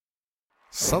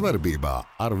Sadarbībā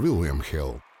ar William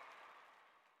Hill.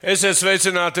 Esiet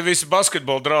sveicināti visi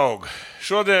basketbola draugi.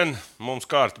 Šodien mums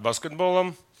kārta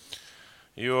basketbolam,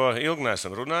 jo ilgi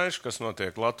neesam runājuši, kas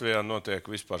notiek Latvijā, notiek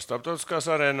vispār starptautiskās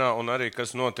arēnā un arī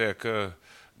kas notiek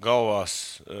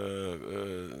galvās,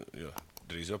 jo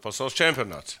drīz jau pasaules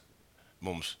čempionāts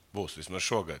mums būs vismaz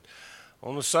šogad.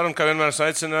 Un uz sarunu, kā vienmēr,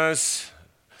 aicinājis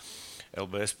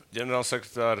LBS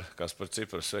ģenerālsekretāru Kasparu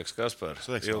Ciparu. Sveiks, Kaspar.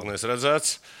 Ilgi neesmu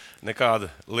redzēts. Nekāda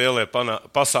lielie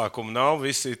pasākumi nav.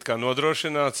 Viss it kā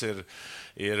nodrošināts,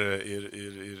 ir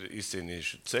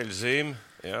izcīnījuši ceļu zīmi,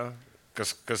 ja?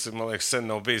 kas, man liekas, sen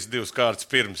nav bijis divas kārtas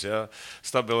pirms. Ja?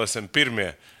 Stabili esam pirmie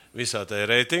visā tajā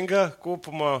reitingā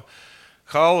kopumā.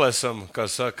 Halli esam, kā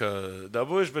saka,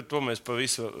 dabūjuši, bet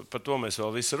par to mēs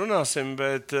vēl visu runāsim.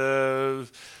 Bet,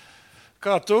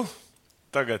 kā tu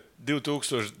tagad,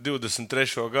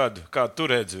 2023. gadu, kā tu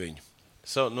redzi viņu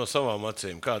no savām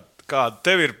acīm? Kāda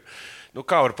tev ir,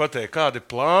 kā var pateikt, kādi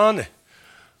plāni?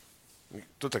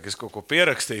 Tu tagad kaut ko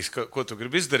pierakstīs, ko tu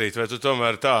gribi izdarīt, vai tu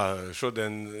tomēr tā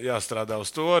šodien jāstrādā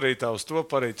uz to, rītā uz to,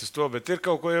 parīt uz to, bet ir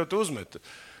kaut ko jau tu uzmeti.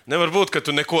 Nevar būt, ka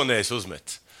tu neko neesi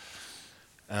uzmetis.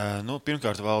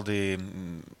 Pirmkārt, Valdī,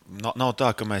 nav tā,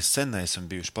 ka mēs sen neesam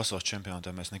bijuši pasaules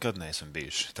čempionātā, mēs nekad neesam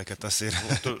bijuši. Tas ir.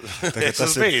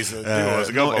 Tas ir bijis.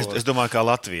 Es domāju, kā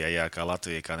Latvija,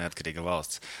 kā neatkarīga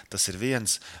valsts. Tas ir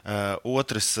viens.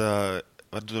 Otrs,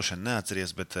 varbūt droši vien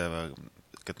neatceries, bet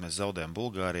kad mēs zaudējām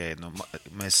Bulgārijai,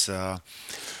 mēs.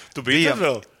 Tu biji tad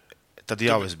vēl? Tad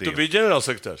jau es biju. Tu biji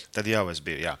ģenerālsekretārs? Tad jau es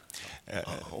biju, jā.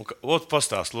 Lūdzu,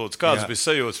 pastāst, kādas bija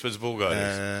sajūtas pēc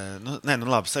Bulgārijas?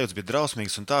 Labi, sajūtas bija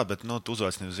drausmīgas un tā, bet tu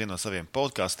uzvaicini uz vienu no saviem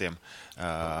podkastiem,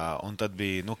 un tad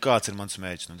bija, kāds ir mans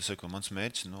mērķis? Es saku, mans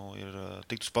mērķis ir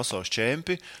tikt uz pasaules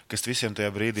čempi, kas visiem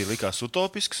tajā brīdī likās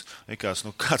utopisks. Likās,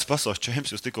 kāds pasaules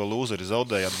čemps, jūs tikko lūzeri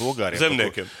zaudējāt Bulgārijā.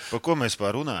 Zemniekiem. Par ko mēs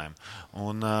runājam?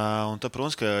 Un tad,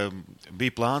 protams, ka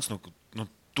bija plāns,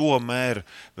 tomēr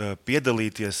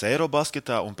piedalīties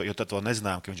Eirobasketā, jo tad vēl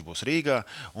nezinājām, ka viņš būs Rīgā,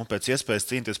 un pēc iespējas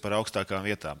cīnīties par augstākām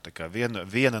vietām. Tā kā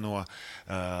viena no,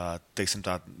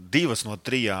 divas no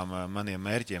trijām maniem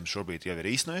mērķiem šobrīd jau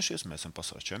ir īstenojušies. Mēs esam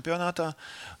pasaules čempionātā,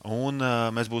 un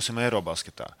mēs būsim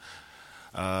Eirobasketā.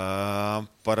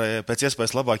 Pēc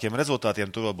iespējas labākiem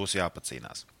rezultātiem tur vēl būs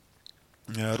jāpacīnās.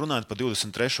 Runājot par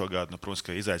 23. gadu, protams,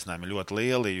 ka izaicinājumi ir ļoti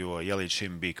lieli, jo, ja līdz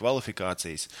šim bija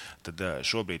kvalifikācijas, tad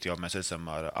šobrīd jau mēs esam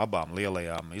ar abām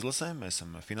lielajām izlasēm. Mēs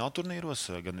esam finālturnīros,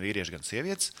 gan vīrieši, gan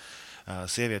sievietes.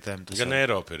 Sievietēm tas gan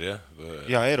Eiropa ir, ja?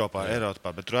 Jā, Eiropā,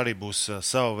 bet tur arī būs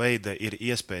sava veida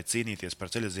iespēja cīnīties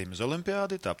par ceļazīmi uz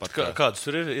olimpiādi. Kādas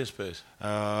tur ir iespējas?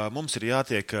 Mums ir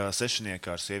jātiek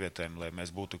sešniekā ar sievietēm, lai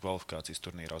mēs būtu kvalifikācijas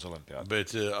turnīrā uz olimpiādi. Bet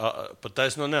pat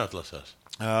taisno neatlasās?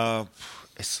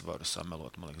 Es varu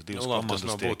samelot, man liekas, divas komandas. Tas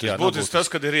nav būtiski. Būtiski tas,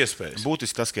 kad ir iespējas.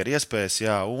 Būtiski tas, ka ir iespējas,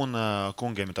 jā, un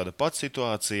kungiem ir tāda pati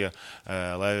situācija,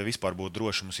 lai vispār būtu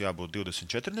droši, mums jābūt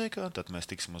 24. Tad mēs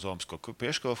tiksim uz olimpisko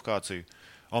priekškvalifikāciju.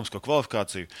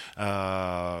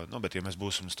 Bet, ja mēs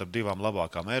būsim starp divām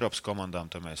labākām Eiropas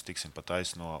komandām, tad mēs tiksim pat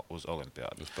taisno uz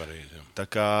olimpiādu. Uz Parīzi. Tā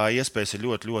kā iespējas ir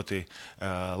ļoti, ļoti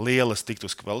lielas tikt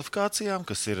uz kvalifikācijām,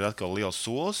 kas ir atkal liels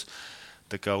solis.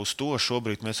 Tā kā uz to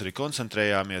šobrīd mēs arī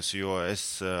koncentrējāmies, jo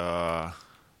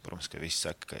protams, ka visi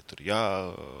saka, ka tur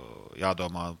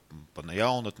jādomā par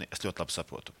jaunatni. Es ļoti labi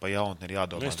saprotu, par jaunatni ir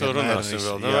jādomā. Mēs to runāsim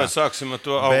vēl. Sāksim ar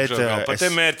to augšā, par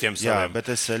tiem mērķiem saviem. Jā, bet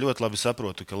es ļoti labi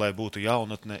saprotu, ka, lai būtu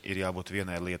jaunatne, ir jābūt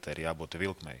vienai lietai, ir jābūt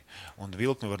vilkmei. Un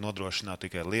vilkmi var nodrošināt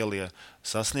tikai lielie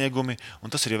sasniegumi, un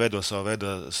tas arī veido savā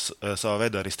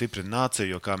veidā arī stiprina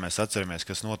nāciju, jo, kā mēs atceramies,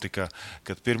 kas notika,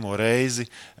 kad pirmo reizi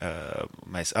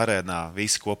mēs arēnā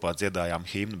visi kopā dziedājām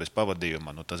himnu bez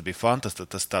pavadījuma. Tas bija fantastiski,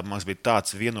 tas bija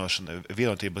tāds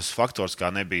vienotības faktors, kā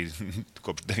nebija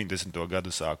kopš 90.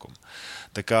 gadu sākuma.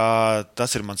 Tā kā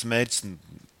tas ir mans mērķis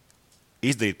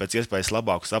izdarīt pēc iespējas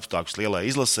labākus apstākļus lielai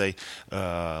izlasei,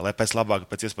 lai pēc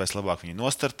iespējas labāk viņi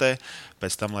nostartē,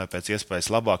 pēc tam, lai pēc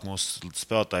iespējas labāk mūsu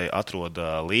spēlētāji atrod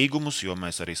līgumus, jo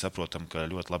mēs arī saprotam, ka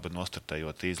ļoti labi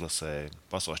nostartējot izlasē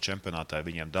pasaules čempionātā,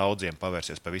 viņiem daudziem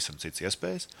pavērsies pavisam cits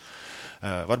iespējas.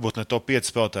 Varbūt ne top 5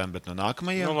 spēlētājiem, bet no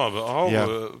nākamajiem.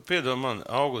 Piedod man,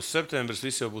 augusts, septembris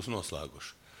visi jau būs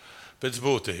noslēguši. Pēc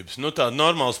būtības. Tādi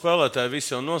normāli spēlētāji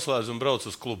visi jau noslēdz un brauc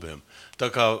uz klubiem.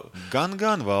 Tā kā... Gan,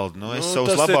 Valdi. Es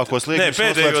savus labākos līgumus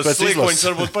pēdējos slīkoņus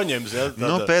varbūt paņems. Ja?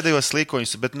 Pēdējos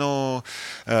slīkoņus, bet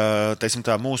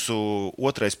mūsu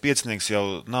otrais piecinieks jau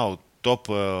nav top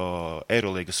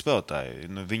Eirolīgas spēlētāji.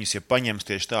 Viņus, ja paņems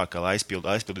tieši tā, ka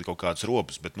aizpildīt kaut kādus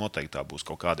robus, bet noteikti tā būs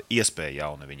kaut kāda iespēja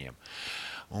jauna viņiem.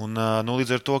 Un,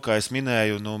 līdz ar to, kā es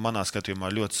minēju, manā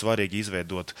skatījumā ļoti svarīgi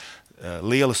izveidot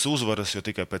lielas uzvaras, jo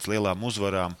tikai pēc lielām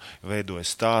uzvarām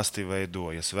veidojas stāsti,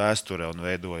 veidojas vēsture un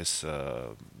veidojas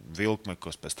vilkme,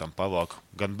 kas pēc tam pavalk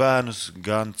gan bērnus,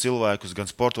 gan cilvēkus,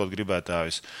 gan sportot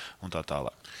gribētājus un tā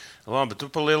tālāk. Labi, tu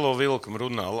par lielo vilkumu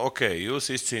runā. Ok, jūs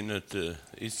izcīnat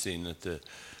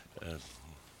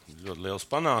ļoti liels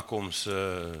panākums,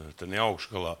 tad ne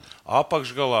augšgalā.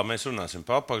 Apakšgalā mēs runāsim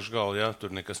par apakšgalu, ja?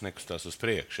 Tur nekas nekustās uz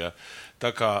priekšu. Ja?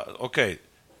 Tā kā, ok,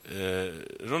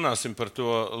 runāsim par to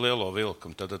lielo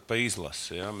vilkumu, tātad pa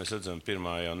izlasi. Ja? Mēs redzam,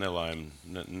 pirmā jau nelaime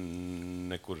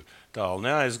nekur tālu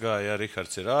neaizgāja, ja?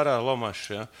 Rihards ir ārā, Lomašs,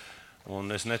 ja?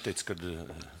 Un es neticu,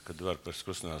 kad var pēc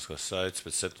kustinās, kas saites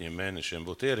pēc 7 mēnešiem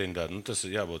būt ierindā. Tas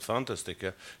ir jābūt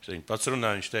fantastika. Ja? Viņš pats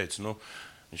runāja, viņš teica,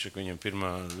 viņš ir viņam pirmā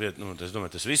vieta, es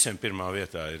domāju, tas visiem pirmā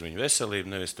vietā ir viņa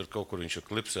veselība, nevis tur kaut kur viņš ar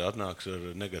klipsē atnāks ar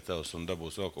negatīvs un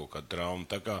dabūs vēl kaut kādu traumu.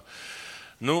 Tā kā,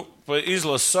 pa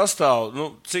izlases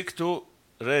sastāvu, cik tu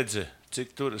redzi,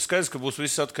 skaidrs, ka būs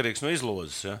viss atkarīgs no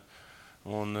izlozes, ja?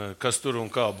 Un kas tur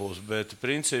un kā būs, bet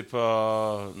principā,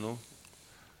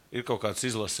 ir kaut kāds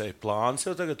izlasēja plāns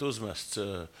jau tagad uzmests,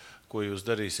 ko jūs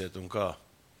darīsiet un kā?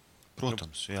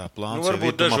 Protams, jā, plāns.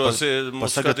 Varbūt dažos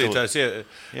mūsu skatītājs,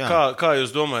 kā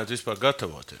jūs domājat vispār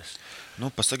gatavoties?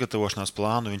 Pa sagatavošanās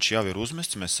plānu viņš jau ir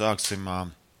uzmests. Mēs sāksim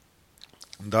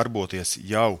darboties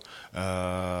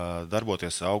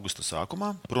augusta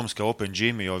sākumā. Protams, ka Open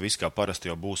Gym jau viss kā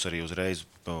parasti jau būs arī uzreiz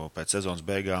pēc sezonas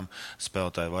beigām.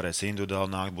 Spēlētāji varēs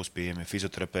individuāli nākt, būs pieejami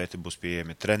fizioterapeiti, būs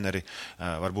pieejami treneri.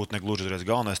 Varbūt ne gluži uzreiz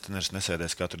galvenais treneris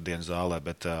nesēdēs katru dienu zālē,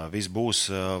 bet viss būs.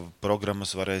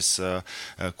 Programmas varēs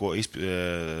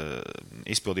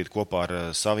izpildīt kopā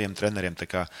ar saviem treneriem. Tā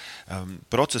kā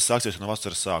process sāksies no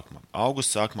vasaras sākuma.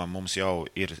 Augusta sākumā mums jau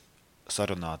ir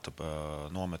sarunāta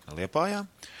nometne Liepājā,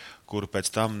 kuru pēc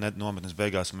tam nometnes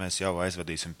beigās mēs jau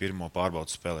aizvedīsim pirmo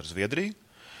pārbaudas spēli ar Zviedriju.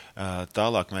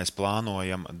 Tālāk mēs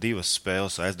plānojam 2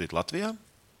 spēles aizdīt Latvijā.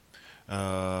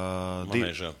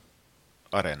 Manēžā.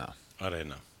 Arēnā.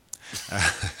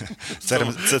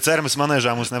 Cerams,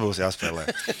 manēžā mums nebūs jāspēlē.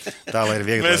 Tā, lai ir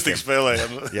viegli. Mēs tik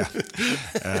spēlējam. Jā.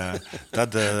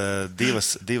 Tad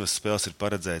 2 spēles ir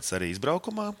paredzētas arī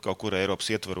izbraukumā, kaut kur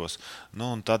Eiropas ietvaros.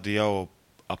 Un tad jau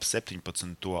ap 17.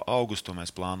 augustu mēs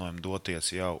plānojam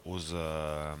doties jau uz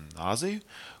Āziju,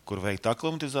 kur veikt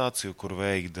aklimatizāciju, kur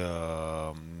veikt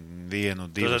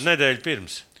 1-2. Tad nedēļu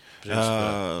pirms.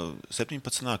 17.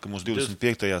 ka mums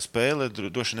 25. spēle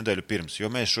droši nedēļu pirms, jo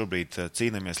mēs šobrīd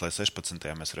cīnāmies, lai 16.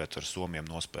 mēs varētu ar Somiem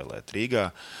nospēlēt Rīgā.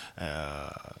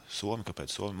 Somi, kāpēc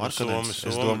Somi? Markanens,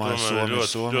 es domāju,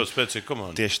 Somi. Ļoti spēcīga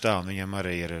komanda. Tieši tā, un viņam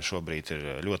arī šobrīd ir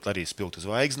ļoti arī spilgta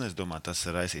zvaigzne. Es domāju, tas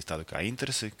raisīs tādu kā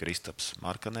interesi. Kristaps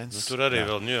Markanens. Tur arī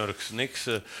vēl New York Knicks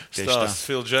stāsts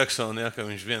Phil Jackson, ka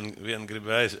viņš vien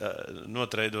gribēja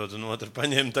notreidot un otru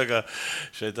paņemt. Tā kā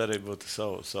šeit arī būtu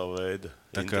savu veidu.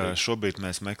 Tā kā šobrīd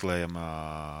mēs meklējam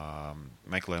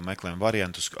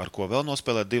variantus, ar ko vēl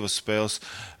nospēlēt 2 spēles.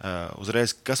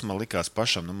 Uzreiz, kas man likās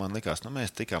pašam, man likās,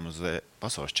 mēs tikām uz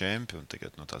pasaules čempionu,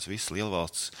 tagad tās visas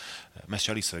lielvalstis. Mēs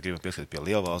arī gribam pieskatīt pie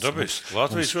lielvalsts. Tāpēc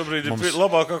Latvija šobrīd ir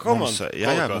labākā komanda.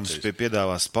 Mums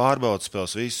piedāvās pārbaudas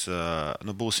spēles, viss.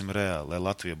 Būsim reāli, lai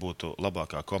Latvija būtu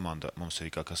labākā komanda. Mums ir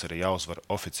kas arī jāuzvar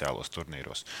oficiālos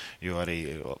turnīros, jo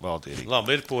arī valdi ir.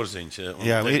 Labi, ir porziņš.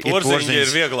 Jā, ir porziņš,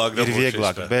 ir vieglāk dabūt.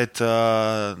 Bet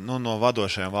no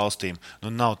vadošajām valstīm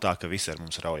nav tā, ka visi ar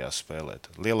mums raujās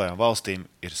spēlēt. Lielajām valstīm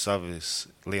ir savas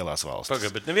lielās valstis.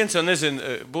 Pagaid, bet neviens jau nezina,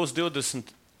 būs 28.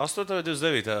 vai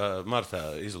 29. martā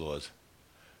izloze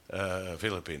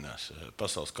Filipīnās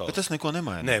pasaules kausā. Bet tas neko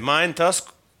nemaina. Nē, maina tas,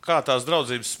 kā tās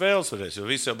draudzības spēles varēs, jo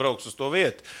visi jau brauks uz to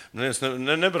vietu. Neviens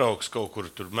nebrauks kaut kur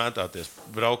tur mētāties,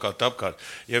 braukāt apkārt.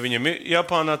 Ja viņam ir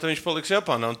Japānā, tad viņš paliks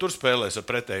Japānā un tur spēlēs ar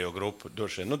pretējo grupu.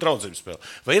 Draudzības spēle.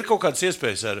 Vai ir kaut kādas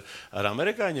iespējas ar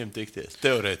amerikāņiem tikties?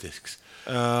 Teorētisks.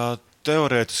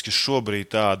 Teorētiski šobrīd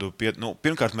tādu,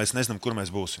 pirmkārt, mēs nezinām, kur mēs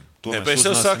būsim. Es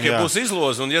jau saku, ja būs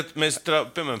izloze, un ja mēs,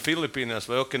 piemēram, Filipīnās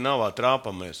vai Okinavā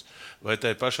trāpamies, vai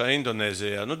tai pašā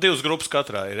Indonēzijā, 2 grupas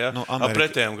katrā ir, ar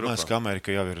pretējām grupām. Mēs, ka Amerika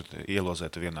jau ir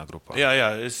ielozēta vienā grupā. Jā,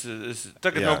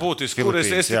 tagad nav būtiski, kur es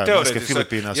teorētiski.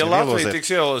 Ja Latvija tiks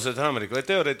ielozēta Amerika, vai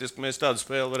teorētiski mēs tādu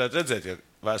spēli varētu redzēt, ja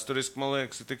vēsturiski, man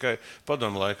liekas, tikai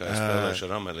padomu laikā spēlēšu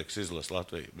ar Amerikas izlases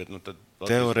Latviju. Bet,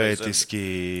 teorētiski,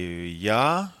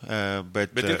 jā,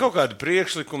 bet ir kaut kādi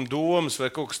priekšlikumi, domas vai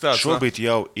kaut kas tāds? Šobrīd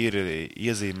jau ir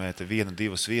iezīmēta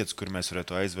 1-2 vietas, kur mēs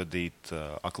varētu aizvadīt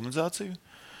aklimatizāciju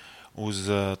uz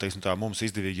mums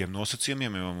izdevīgiem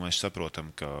nosacījumiem, jo mēs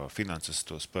saprotam, ka finanses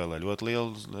to spēlē ļoti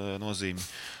lielu nozīmi.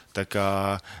 Tā kā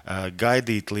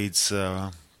gaidīt līdz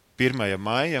 1.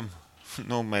 maijam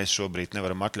Mēs šobrīd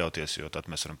nevaram atļauties, jo tad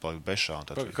mēs varam palikt bešā.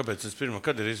 Kāpēc tas pirmā?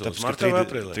 Kad ir izlases? Martā vai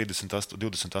aprīlī?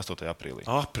 28. aprīlī.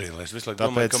 Aprīlī. Es visu laiku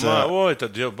domāju, ka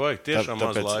tad jau baigi tiešām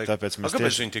maz laika.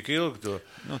 Kāpēc viņi tik ilgi to?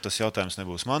 Tas jautājums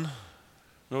nebūs man.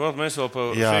 Mēs vēl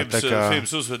par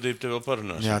FIBas uzvedību te vēl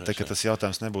parunāsim. Jā, tas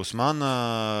jautājums nebūs man.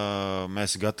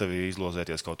 Mēs gatavi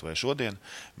izlozēties kaut vai šodien.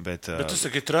 Bet tas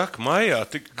ir traki maijā,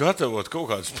 tik gatavot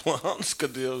kaut kādus plānus,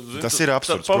 kad jau... Tas ir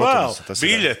absurds, protams.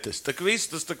 Biļetes,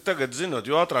 viss tas tagad zinot,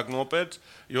 jo ātrāk nopērts,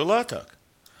 jo lētāk.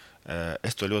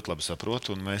 Es to ļoti labi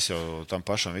saprotu, un mēs jau tam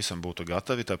pašam visam būtu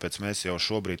gatavi. Tāpēc mēs jau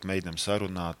šobrīd mēģinām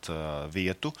sarunāt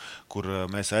vietu, kur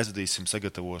mēs aizvadīsim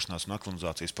sagatavošanās un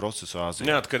aklimatizācijas procesu Āzijā.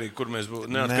 Neatkarīgi, kur mēs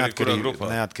būsim, kurā grupā.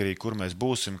 Neatkarīgi, kur mēs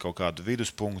būsim, kaut kādu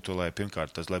viduspunktu, lai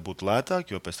pirmkārt tas būtu lētāk,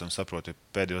 jo pēc tam saproti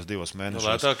pēdējos 2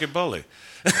 mēnešos. Lētāk ir Balī.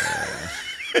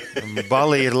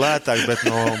 Balī ir lētāk, bet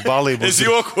no Balī būs... Es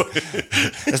jokoju.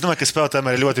 Es domāju, ka spēlētājiem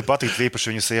arī ļoti patīk, īpaši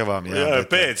viņu sievām. Jā,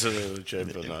 pēc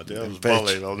čempionāta, uz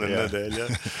Balī vēl nedēļa.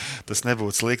 Tas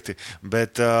nebūtu slikti.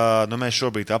 Bet mēs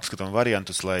šobrīd apskatām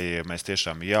variantus, lai mēs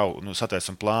tiešām jau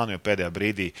sataisam plānu, jo pēdējā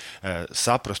brīdī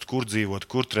saprast, kur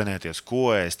dzīvot, kur trenēties,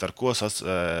 ko ēst, ar ko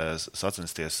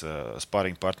sacensties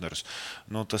sparring partnerus.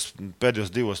 Tas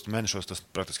pēdējos 2 mēnešos tas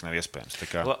praktiski nav iespējams.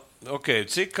 Okay,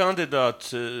 cik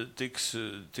kandidāti tiks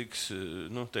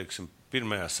teiksim,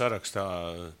 pirmajā sarakstā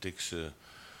tiks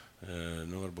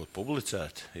varbūt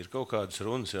publicēti? Ir kaut kādas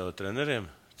runas jau treneriem?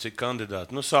 Cik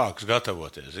kandidāti sāks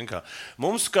gatavoties?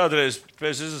 Mums kādreiz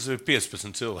pēc izlases bija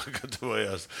 15 cilvēki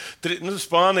gatavojās.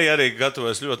 Spānija arī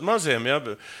gatavojas ļoti maziem. Ja?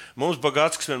 Mums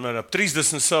Bagātskis vienmēr ap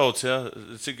 30 sauc. Ja?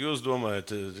 Cik jūs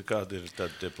domājat, kādi ir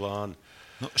tie plāni?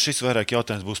 Šis vairāk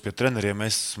jautājums būs pie treneriem.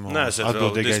 Mēs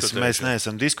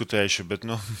neesam diskutējuši, bet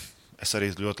es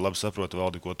arī ļoti labi saprotu,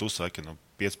 Valdi, ko tu saki.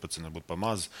 15 varbūt pa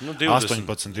maz,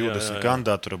 18, 20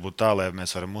 kandidāti varbūt tā, lai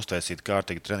mēs varam uztaisīt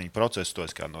kārtīgi treniņu procesu, to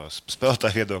es kā no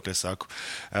spēlētāja viedokļa saku,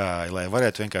 lai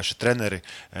varētu vienkārši treneri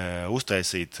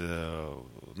uztaisīt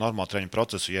normālu treniņu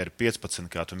procesu. Ja ir 15,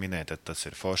 kā tu minēji, tad tas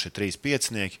ir forši 3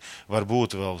 piecinieki,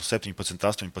 varbūt vēl 17,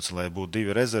 18, lai būtu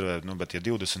 2 rezervē, bet ja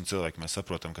 20 cilvēki, mēs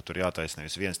saprotam, ka tur jātaisa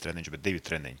nevis 1 treniņš, bet 2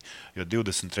 treniņi. Jo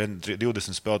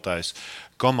 20 spēlētājus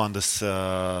komandas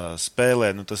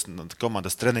spēlē, tas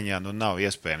komandas treniņā nav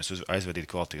iespējams aizvedīt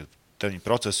kvalitīvu treniņu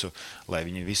procesu, lai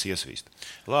viņi visi iesvīst.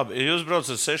 Labi, ja jūs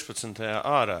braucat 16.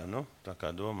 ārā, tā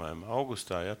kā domājam,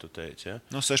 augustā, ja tu teici, ja?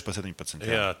 16, 17.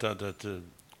 Jā, tātad,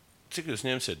 cik jūs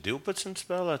ņemsiet 12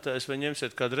 spēlētājus vai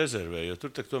ņemsiet kādu rezervē, jo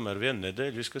tur tomēr 1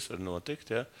 nedēļa, viss, kas var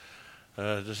notikt, ja?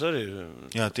 Tas arī...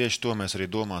 Jā, tieši to mēs arī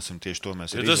domāsim, tieši to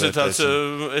mēs arī tas ir tāds,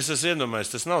 es esmu iedomājies,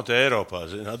 tas nav te Eiropā,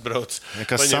 atbrauc,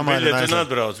 paņem biļeti un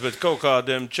atbrauc, bet kaut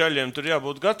kādiem čaļiem tur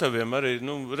jābūt gataviem arī,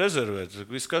 rezervēt,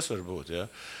 viss kas var būt, jā.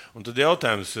 Un tad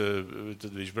jautājums,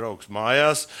 tad viņš brauks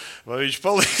mājās, vai viņš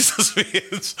paliks tas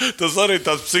viens? Tas arī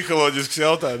tāds psiholoģisks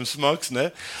jautājums smags,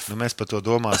 ne? Mēs par to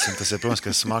domāsim, tas ir, protams,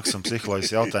 ka smags un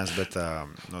psiholoģisks jautājums, bet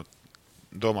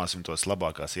domāsim tos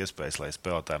labākās iespējas, lai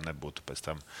spēlētājiem nebūtu pēc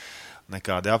tam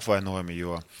nekādi apvainojumi,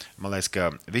 jo man liekas,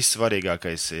 ka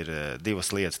vissvarīgākais ir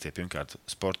 2 lietas. Pirmkārt,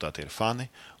 sportā tie ir fani,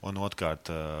 un otrā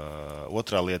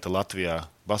lieta Latvijā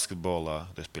basketbolā,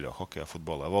 es pieļauju hokejā,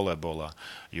 futbolā, volejbolā,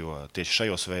 jo tieši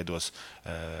šajos veidos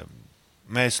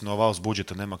mēs no valsts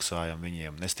budžeta nemaksājam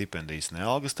viņiem ne stipendijas, ne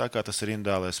algas, tā kā tas ir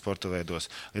individuālais sporta veidos.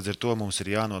 Līdz ar to mums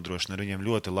ir jānodrošina ar viņiem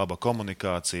ļoti laba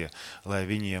komunikācija, lai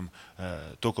viņiem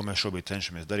to, ko mēs šobrīd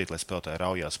cenšamies darīt, lai spēlētāji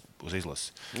raujās uz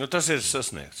izlasi. Tas ir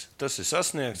sasniegts.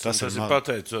 Tas ir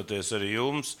pateicoties arī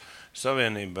jums,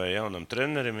 savienībai, jaunam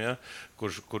trenerim, ja,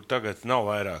 kur tagad nav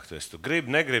vairāk. Tu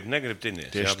gribi, negribi tinies.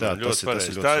 Tieši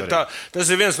tā, tas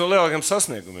ir viens no lielākajiem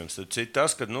sasniegumiem.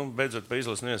 Tas, kad beidzot par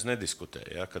izlasi neviens nediskutē,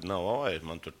 ja, kad nav,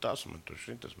 man tur tas, man tur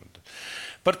šitas.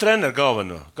 Par treneru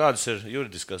galveno, kādas ir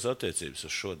juridiskās attiecības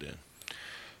uz šodien?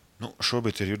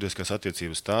 Šobrīd ir juridiskās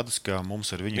attiecības tādas, ka mums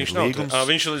ar viņu ir līgums.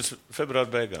 Viņš ir līdz februāra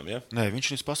beigām, ja? Nē, viņš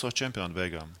ir līdz pasaules čempionāta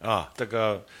beigām. Tā kā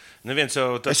neviens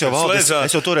jau tas slēdzās.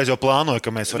 Es jau toreiz plānoju, ka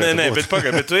mēs varētu būt. Bet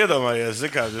pagaid, bet tu iedomājies,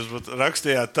 kā jūs būtu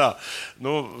rakstījāt tā,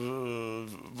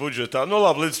 budžetā,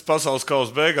 labi, līdz pasaules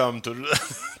kausa beigām, tur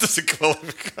tas ir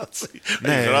kvalifikācija.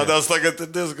 Rādās tagad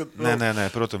ir diezgan... Nē,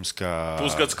 protams, ka...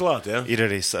 Pusgads klāt, ja? Ir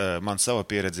arī man sava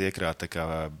pieredze iekrāta,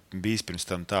 ka bijis pirms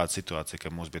tam tāda situācija, ka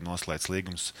mums bija noslēgts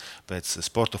līgums pēc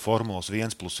sporta formulas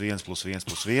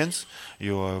 1+1+1+1,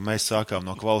 jo mēs sākām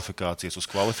no kvalifikācijas uz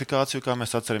kvalifikāciju, kā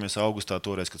mēs atceramies augustā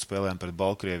toreiz, kad spēlējām pret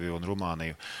Baltkrieviju un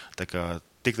Rumāniju. Tā kā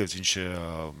tiklīdz viņš...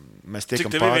 Mēs tiekam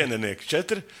cik tev ir vieninieki?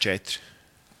 4? 4.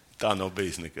 Tā nav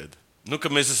bijis nekad. Ka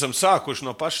mēs esam sākuši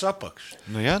no pašas apakšas.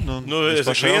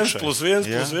 Es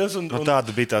 1+1+1+1 un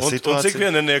tāda bija tā situācija. Un cik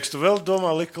vieninieks tu vēl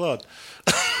domā likt klāt?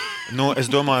 Es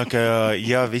domāju, ka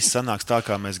ja viss sanāks tā,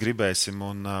 kā mēs gribēsim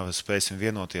un spēsim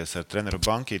vienoties ar treneru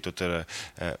Bankītu, tad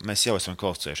mēs jau esam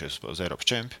kvalificējušies uz Eiropas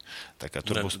čempionu.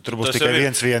 Tur būs tikai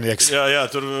viens vienīgs. Jā,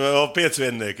 tur vēl 5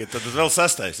 viennieki. Tad vēl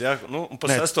 6. Jā, par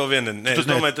 6. viennieku.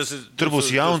 Tur būs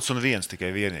jauns un viens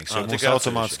tikai vienīgs. Mums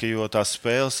automātiski, jo tās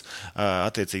spēles,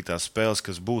 attiecīgi tās spēles,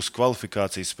 kas būs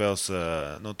kvalifikācijas spēles,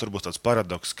 tur būs tāds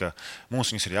paradoks, ka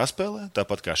mums viņas ir jāspēlē,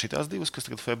 tāpat kā šitās divas, kas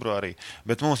tagad februārī,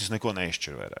 bet mums viņas neko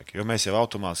neizšķir vairāk, jo mēs jau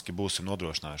automātiski būsim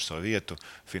nodrošinājuši savu vietu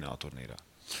fināla turnīrā.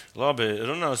 Labi,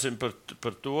 runāsim par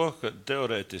to, ka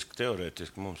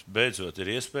teorētiski mums beidzot ir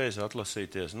iespējas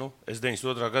atlasīties. Es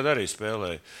 92. gadā arī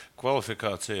spēlēju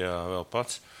kvalifikācijā vēl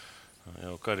pats.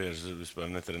 Jau karjeras vispār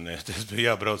netrenējoties,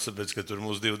 bija jābrauc, tāpēc, ka tur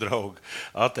mūsu 2 draugi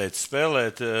atteica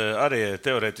spēlēt. Arī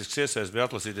teorētisks iespējas bija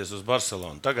atlasīties uz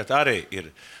Barcelonu. Tagad arī ir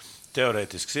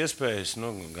teorētisks iespējas,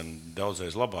 gan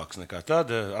daudzreiz labāks nekā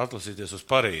tad, atlasīties uz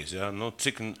Parīzi. Ja?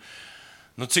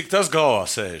 Cik tas galvā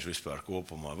sēž vispār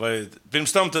kopumā? Vai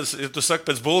pirms tam, ja tu saki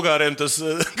pēc bulgāriem, tas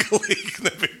galīgi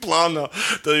nebija plānā,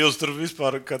 tad jūs tur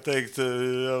vispār,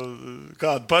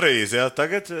 kāda Parīzi. Ja?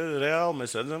 Tagad reāli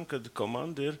mēs redzam, ka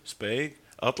komanda ir spējīga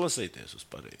atlasīties uz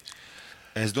Parīzi.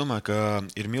 Es domāju, ka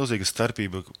ir milzīga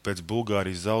starpība pēc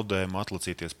Bulgārijas zaudējuma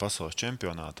atlacīties pasaules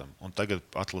čempionātam un tagad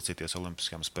atlacīties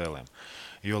Olimpiskajām spēlēm.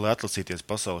 Jo, lai atlacīties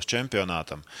pasaules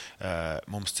čempionātam,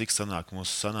 mums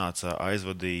sanāca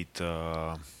aizvadīt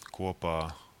kopā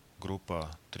grupā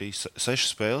 6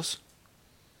 spēles.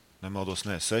 Nemaldos,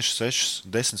 6,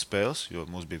 10 spēles, jo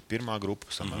mums bija pirmā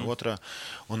grupa, otrā.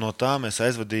 Un no tā mēs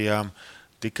aizvadījām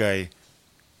tikai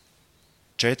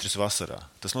 4 vasarā.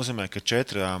 Tas nozīmē, ka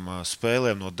 4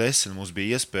 spēlēm no 10 mums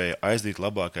bija iespēja aizdīt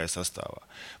labākajā sastāvā.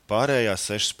 Pārējās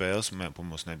 6 spēles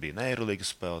mums nebija ne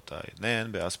Eirolīgas spēlētāji, ne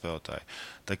NBA spēlētāji.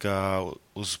 Tā kā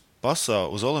uz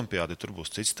olimpiādi tur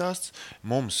būs cits stāsts.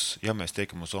 Mums, ja mēs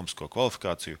tiekam uz olimpisko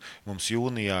kvalifikāciju, mums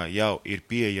jūnijā jau ir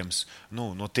pieejams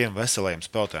no tiem veselajiem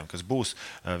spēlētājiem, kas būs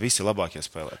visi labākie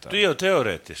spēlētāji. Tu jau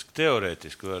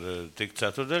teorētiski var tikt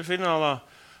ceturtdaļfinālā.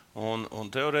 Un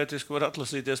teorētiski var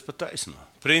atlasīties pa taisno.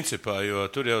 Principā, jo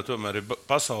tur jau tomēr ir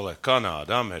pasaulē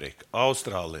Kanāda, Amerika,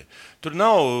 Austrālija. Tur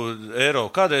nav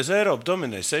Eiropa. Kādreiz Eiropa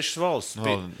dominēja 6 valstis.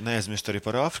 Neaizmirst arī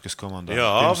par Āfrikas komandām. Jā,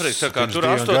 Āfrika. Tur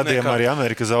 8 gadiem arī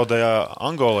Amerika zaudēja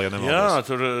Angolā, ja nemaldos.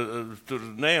 Jā, tur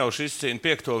nejauši izcīna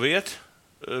 5. vietu.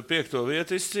 5.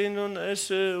 vietu izcīna,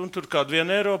 un tur kāda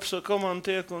viena Eiropas komanda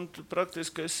tiek, un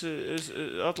praktiski es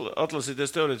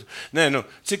atlasīties teorētiski.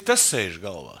 Cik tas sēž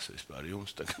galvās vispār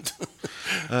jums tagad?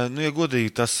 Ja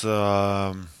godīgi, tas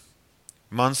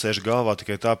man sēž galvā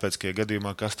tikai tāpēc, ka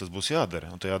gadījumā, kas tas būs jādara.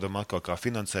 Un tā jādomā atkal kā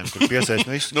finansējums, kur piesaist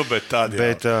visu.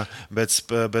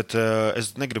 Bet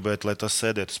es negribētu, lai tas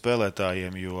sēdētu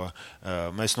spēlētājiem, jo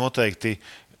mēs noteikti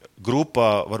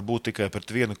grupā varbūt tikai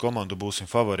pret vienu komandu būsim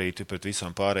favorīti, pret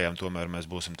visām pārējām tomēr mēs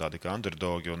būsim tādi kā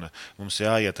underdogi, un mums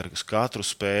jāiet ar katru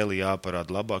spēli,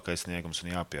 jāparāda labākais sniegums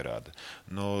un jāpierāda.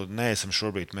 Neesam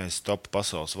šobrīd mēs top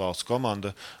pasaules valsts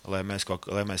komanda, lai mēs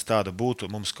tāda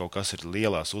būtu, mums kaut kas ir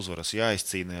lielās uzvaras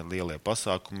jāizcīnē, lielie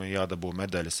pasākumi, jādabū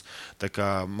medaļas. Tā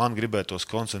kā man gribētos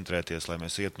koncentrēties, lai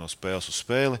mēs iet no spēles uz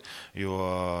spēli, jo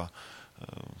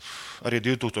arī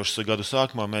 2000. gadu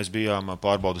sākumā mēs bijām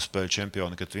pārbaudas spēļu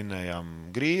čempioni, kad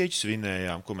vinējām grieķus,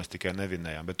 ko mēs tikai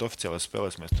nevinējām, bet oficiālajās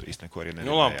spēlēs mēs tur īsti neko arī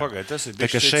nevinējām. Pagaid, tas ir tā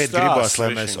kā šeit gribās,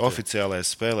 lai mēs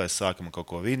oficiālajās spēlēs sākam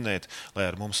kaut ko vinnēt, lai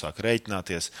ar mums sāk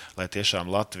reiķināties, lai tiešām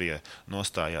Latvija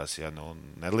nostājās,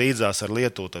 ne līdzās ar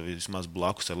Lietuvu, tad vismaz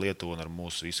blakus ar Lietuvu un ar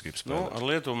mūsu visu grib spēlēt. Ar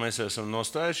Lietuvu mēs esam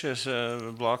nostājušies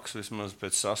blakus vismaz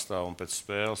pēc sastāvu un pēc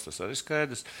spēles, tas arī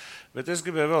skaidrs. Bet es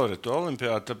gribēju vēlreiz to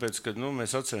olimpiādu, tāpēc, ka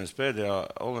mēs atceramies pēdējā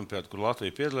olimpiāda, kur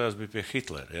Latvija piedalījās, bija pie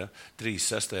Hitlera, ja?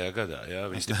 36. gadā. Ja?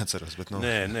 Es neatceros, bet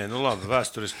Nē, labi,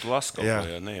 vēsturiski lasu kaut ko,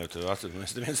 ja? Ne jau tev atceros,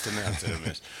 mēs neviens te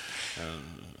neatceramies.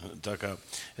 Tā kā,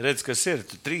 redz, kas ir,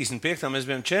 35. mēs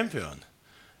bijām čempioni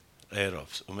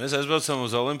Eiropas, un mēs aizbraucam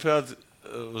uz olimpiādu,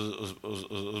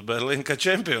 uz Berlīnu kā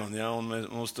čempioni, ja? Un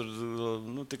mums tur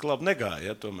tik labi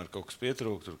negāja, ja? Tomēr kaut kas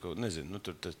pietrūk,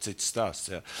 tur cits stāsts.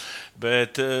 Ja?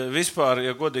 Bet vispār,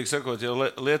 ja godīgi sakot, jau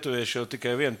lietuvieši jau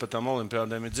tikai vieni pa tām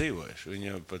olimpiādēm ir dzīvojuši. Viņi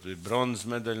jau pat ir bronzas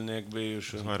medaļnieki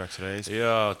bijuši. Vairākas reizes.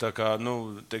 Jā, tā kā,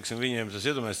 teiksim, viņiem tas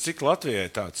iedomājas, cik Latvijai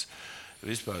tāds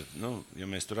vispār, ja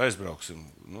mēs tur aizbrauksim,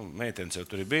 meitenes jau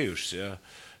tur ir bijušas, ja?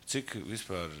 Cik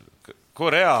vispār,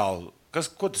 ko reāli,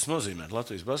 ko tas nozīmē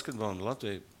Latvijas basketbolam,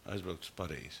 Latvija aizbraukt uz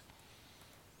Parīzi?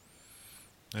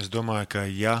 Es domāju, ka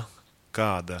ja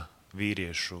kāda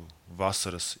vīriešu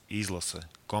vasaras izlase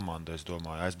komanda,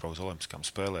 aizbraukt uz Olimpiskām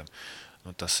spēlēm,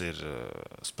 Tas ir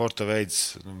sporta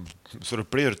veids. Tur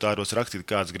prioritāros rakstīt,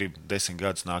 kāds grib 10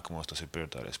 gadus nākamos, tas ir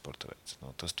prioritārais sporta veids.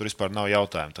 Tur vispār nav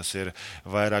jautājumu. Tas ir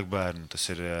vairāk bērnu.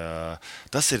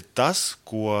 Tas ir tas,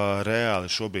 ko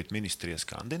reāli šobrīd ministrija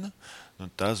skandina.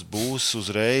 Tas būs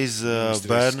uzreiz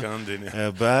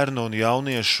bērnu un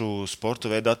jauniešu sporta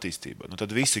veida attīstība. Tad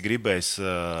visi gribēs.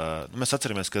 Mēs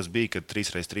atceramies, kas bija, kad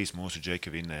 3x3 mūsu džeki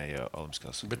vinēja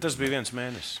Olimpiskās. Bet tas bija 1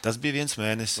 mēnesis. Tas bija 1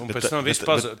 mēnesis. Un pēc tam viss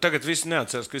pazuda. Tagad visi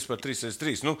neatceras, ka vispār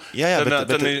 3x3.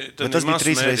 Bet tas bija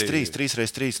 3x3.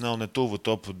 3x3 nav ne tuvu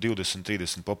top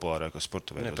 20-30 populārākos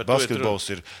sporta veidos. Basketbols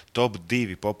ir top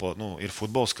 2 populārākos. Ir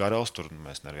futbols karalis, tur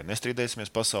mēs nevienu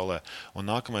nestrīdēsimies pasaulē. Un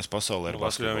nākamais pasaulē ir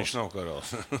basketbols.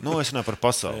 Es runāju par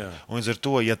pasauli. Un līdz ar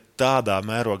to, ja tādā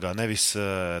mērogā nevis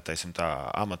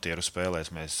amatieru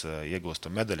spēlēs mēs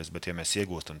iegūstam medaļas, bet ja mēs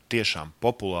iegūstam tiešām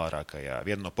populārākajā,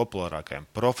 viena no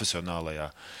populārākajām profesionālajā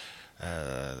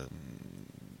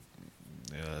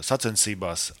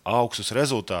sacensībās augstus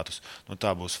rezultātus,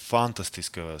 tā būs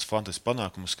fantastisks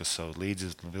panākums, kas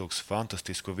līdzi vilks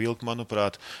fantastisku vilku,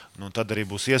 manuprāt. Tad arī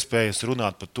būs iespējas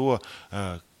runāt par to,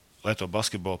 lai to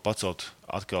basketbolu pacelt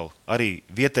atkal arī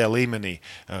vietējā līmenī,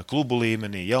 klubu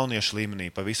līmenī, jauniešu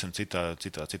līmenī, pavisam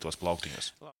citos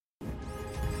plauktiņos.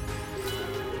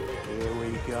 Here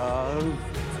we go.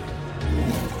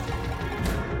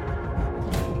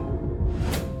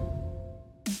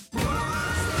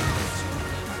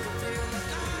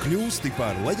 Kļūsti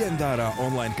par leģendārā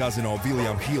online kazino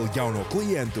William Hill jauno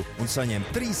klientu un saņem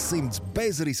 300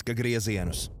 bezriska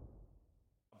griezienus.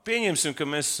 Pieņemsim, ka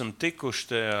mēs esam tikuši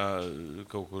tajā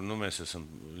kaut kur, mēs esam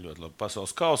ļoti labi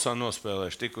pasaules kausā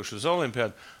nospēlējuši, tikuši uz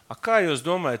olimpiādu. Kā jūs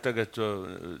domājat tagad to,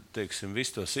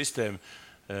 visu to sistēmu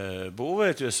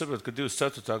būvēt? Jo es saprotu, ka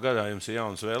 24. gadā jums ir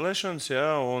jaunas vēlēšanas,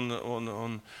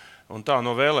 un tā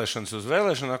no vēlēšanas uz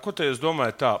vēlēšanām. Ko te jūs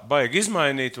domājat tā baigi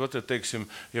izmainīt,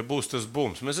 ja būs tas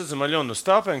bums? Mēs redzam, Aļonu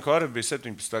Stāpenko arī bija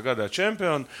 17. gadā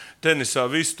čempioni, tenisā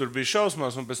viss tur bija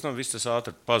šausmās, un pēc tam viss tas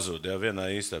ātri pazuda, vienā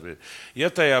īstā brīdī. Ja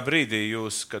tajā brīdī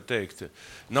jūs,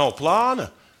 nav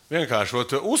plāna,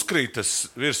 vienkārši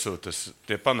uzkrītas virsū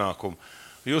tie panākumi,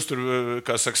 jūs tur,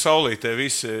 kā saka, saulītē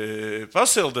visi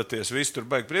pasildaties, visi tur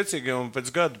baigi priecīgi, un pēc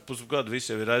pusgada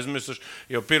visi jau ir aizmirsuši,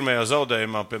 jau pirmajā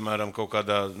zaudējumā, piemēram,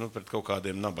 pret kaut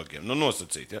kādiem nabagiem.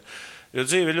 Nosacīt, ja? Jo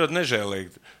dzīve ir ļoti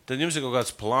nežēlīga. Tad jums ir kaut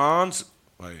kāds plāns,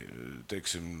 vai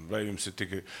jums ir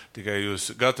tikai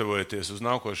jūs gatavojaties uz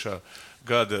nākošā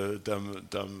gada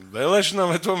tam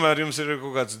vēlēšanām, vai tomēr jums ir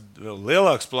kaut kāds vēl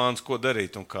lielāks plāns, ko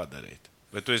darīt un kā darīt?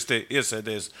 Vai tu esi te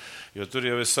iesēdies, jo tur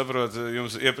jau es saprotu,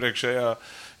 jums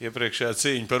iepriekšējā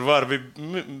cīņa par varu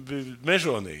bija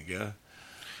mežonīga, ja?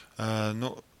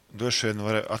 Droši vien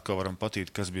atkal varam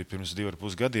patīt, kas bija pirms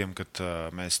 2,5 gadiem, kad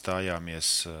mēs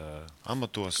stājāmies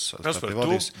amatos. Tas par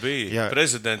tu bija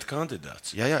prezidenta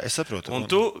kandidāts. Jā, es saprotu. Un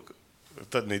tu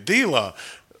tad dīlā.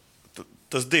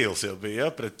 Tas dīls jau bija,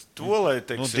 pret to, lai,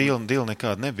 Dīla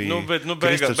nekāda nebija.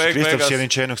 Kristaps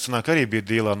Jeviņčēnoks arī bija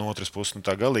dīlā no otras puses,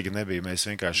 tā galīgi nebija. Mēs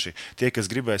vienkārši, tie, kas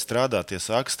gribēja strādāt, tie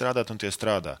sāka strādāt un tie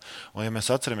strādā. Un ja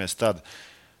mēs atceramies tad,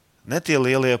 ne tie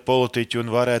lielie politiķi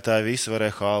un varētāji visi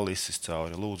varēja hāli izsist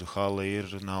cauri. Lūdzu, hāli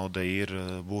ir, nauda ir,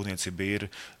 būvniecība ir,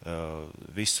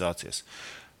 viss sācies.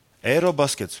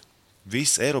 Eirobaskets.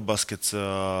 Viss Eirobaskets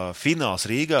fināls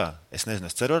Rīgā, es nezinu,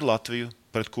 es ceru ar Latviju,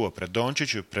 pret ko? Pret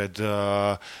Dončiču, pret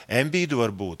Embīdu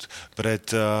varbūt,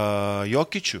 pret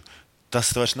Jokiču. Tas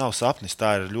vairs nav sapnis,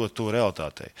 tā ir ļoti tuvu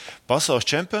realitātei. Pasaules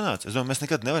čempionāts, es domāju, mēs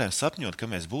nekad nevarējām sapņot, ka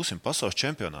mēs būsim pasaules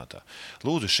čempionātā.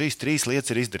 Lūdzu, šīs 3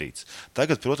 lietas ir izdarīts.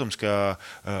 Tagad, protams, ka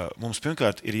mums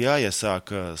pirmkārt ir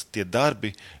jāiesāk tie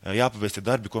darbi, jāpabeidz tie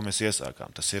darbi, ko mēs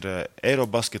iesākām. Tas ir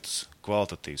Eirobaskets,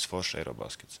 kvalitatīvs, foršs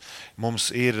Eirobaskets.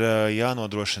 Mums ir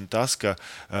jānodrošina tas, ka,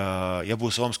 ja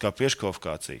būs olimpiskā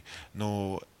priekškvalifikācija,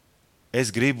 es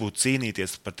gribu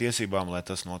cīnīties par tiesībām, lai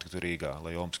tas notiktu Rīgā,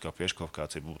 lai olimpiskā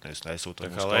priekškvalifikācija būtu neizsūta. Tā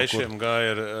kā Leišiem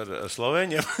gāja ar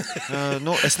Slovēņiem?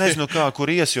 Es nezinu,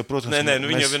 kur ies, jo, protams...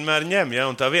 Viņi vienmēr ņem, ja,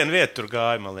 un tā viena vieta tur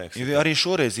gāja, man liekas. Arī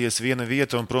šoreiz ies viena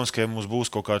vieta, un, protams, ka mums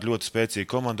būs kaut kāda ļoti spēcīga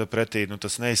komanda pretī,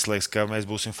 tas neizslēgs, ka mēs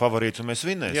būsim favorīti un mēs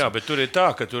vinnēsim. Jā, bet tur ir tā,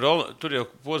 ka tur jau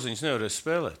Poziņas nevarēs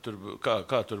spēlēt.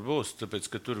 Kā tur būs, tāpēc,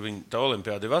 ka tur tā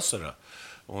olimpiāda ir vasarā.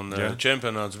 Un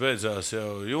čempionāts beidzās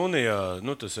jau jūnijā,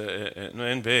 tas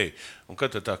NBA. Un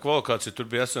kad tā kvalifikācija tur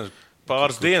bija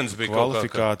pāris dienas?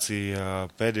 Kvalifikācija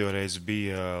pēdējo reizi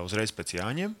bija uzreiz pēc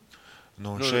Jāņiem.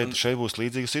 Šeit būs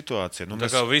līdzīga situācija.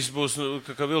 Tā kā viss būs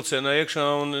kā vilcienā iekšā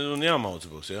un jāmauc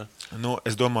būs, ja?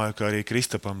 Es domāju, ka arī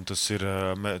Kristapam tas ir,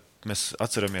 mēs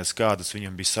atceramies, kādas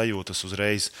viņam bija sajūtas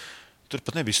uzreiz Tur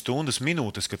pat nebija stundas,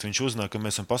 minūtes, kad viņš uzzināja, ka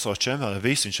mēs esam pasaules čempioni.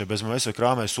 Viss viņš bez mēs vai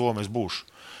krāmē soli, es būšu.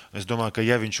 Es domāju, ka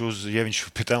ja viņš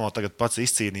pie tam vēl tagad pats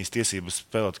izcīnīs tiesības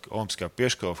spēlēt olimpiskā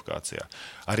priekškvalifikācijā,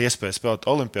 ar iespēju spēlēt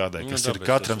olimpiādē, kas ir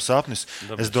katram sapnis,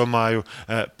 es domāju,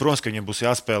 protams, ka viņam būs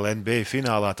jāspēlē NBA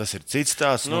finālā, tas ir cits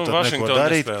stāsts, tad neko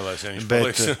darīt.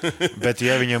 Bet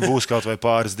ja viņam būs kaut vai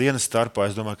pāris dienas starpā,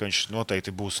 es domāju, ka viņš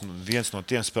noteikti būs viens no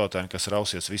tiem spēlētājiem, kas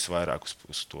rausies visvairāk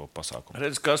uz to pasākumu.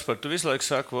 Redz, Kaspar, tu visu laiku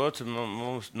saki,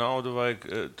 mums naudu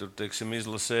vajag, tur, teiksim,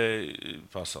 izlasē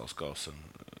pasaules kausam.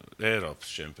 Eiropas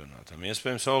čempionātam,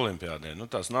 iespējams, olimpiādē.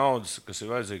 Tās naudas, kas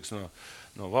ir vajadzīgas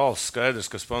no valsts, skaidrs,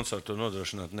 ka sponsori to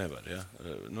nodrošināt nevar. Ja?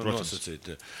 Nosacīt.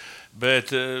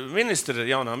 Bet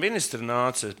jaunā ministra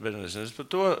nāca, es par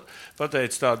to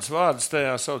pateicu tādas vārdas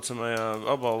tajā saucamajā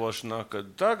apbalvošanā, ka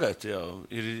tagad jau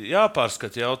ir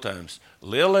jāpārskata jautājums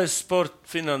lielais sporta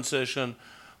finansēšana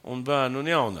un bērnu un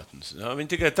jaunatnes. Ja?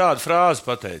 Viņi tikai tādu frāzi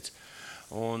pateica.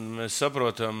 Un mēs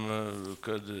saprotam,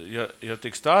 ka, ja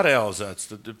tiks tā realizēts,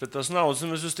 tad pēc tās naudas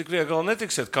jūs tik viegli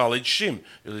netiksiet kā līdz šim.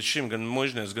 Jo līdz šim gan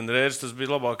Mužnieks, gan Rērs tas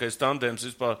bija labākais tandēms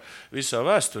vispār visā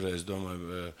vēsturē, es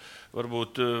domāju.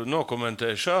 Varbūt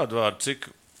nokomentēju šādu vārdu,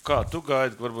 kā tu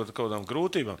gaidi, varbūt ar kādām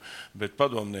grūtībām, bet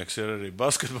padomnieks ir arī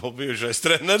basketbola bijušais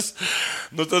treneris.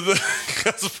 Tad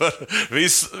kas par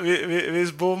viss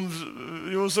bums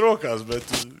jūsu rokās, bet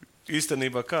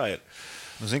īstenībā kā ir?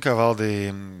 Zini, kā Valdi,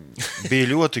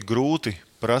 bija ļoti grūti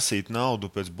prasīt naudu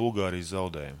pēc Bulgārijas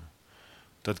zaudējuma.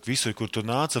 Tad visur, kur tu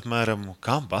nāc apmēram,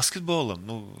 kam basketbolam,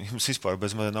 jums vispār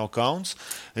bez manis nav kauns.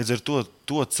 Līdz ar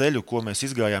to ceļu, ko mēs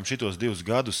izgājām šitos 2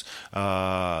 gadus,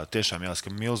 tiešām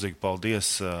jāsaka milzīgi paldies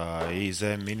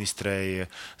IZ ministrei,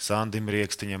 Sandim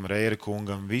Riekstiņam, Reira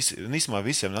kungam, visiem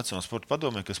Nacionālajiem sporta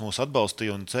padomēm, kas mūs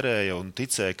atbalstīja un cerēja un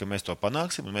ticēja, ka mēs to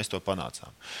panāksim, un mēs to panācām.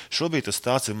 Šobrīd tas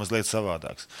stāsts ir mazliet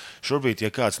savādāks. Šobrīd,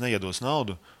 ja kāds neiedos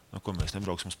naudu, ko mēs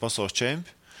nebrauksim uz pasaules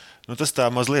čempi, tas tā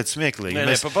mazliet smieklīgi.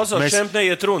 Par pasaules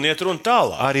čempionu iet runa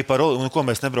tālāk. Arī par ko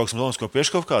mēs nebrauksim uz olimpisko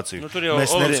priekškvalifikāciju. Tur jau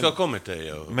olimpiskā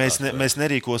komiteja jau. Mēs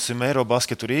nerīkosim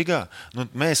Eirobasketu Rīgā.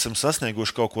 Mēs esam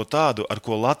sasnieguši kaut ko tādu, ar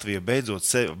ko Latvija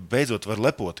beidzot var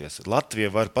lepoties.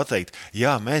 Latvija var pateikt,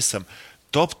 jā, mēs esam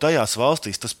top tajās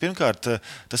valstīs. Tas pirmkārt,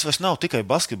 tas vairs nav tikai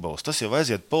basketbols. Tas jau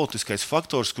aiziet politiskais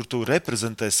faktors, kur tu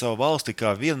reprezentē savu valsti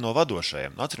kā vienu no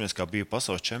vadošajiem. Atceramies, kā bija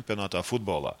pasaules čempionātā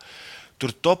futbolā. Tur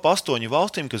top 8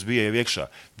 valstīm, kas bija jau iekšā.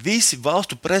 Visi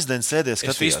valstu prezidenti sēdēs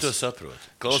skatījās. Es visu to saprotu.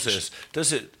 Klausies,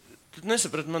 tu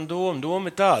nesaprati man domu. Doma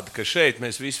ir tāda, ka šeit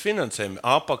mēs visi finansējam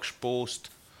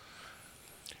apakšpūst.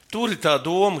 Tur ir tā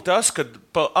doma, ka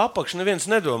pa apakšu neviens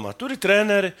nedomā. Tur ir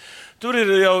treneri, tur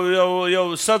ir jau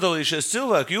sadalījušies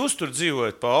cilvēki. Jūs tur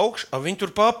dzīvojat pa augšu, viņi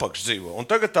tur pa apakšu dzīvo. Un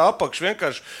tagad tā apakšu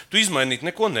vienkārši tu izmainīt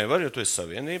neko nevar, jo tu esi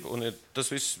savienība. Un ir tas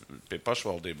viss pie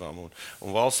pašvaldībām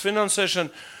un valsts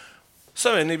finansēšana.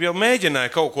 Savienība jau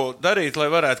mēģināja kaut ko darīt, lai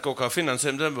varētu kaut kā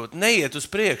finansējumu dabūt. Neiet uz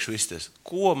priekšu vistas.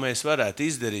 Ko mēs varētu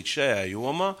izdarīt šajā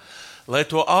jomā, lai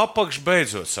to apakšu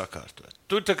beidzot sakārtot?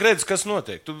 Tu tā redzi, kas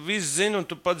notiek. Tu viss zini, un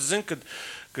tu pats zini,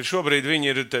 ka šobrīd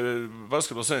viņi ir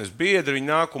basketbola savienības biedri, viņi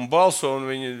nāk un balso,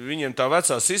 un viņiem tā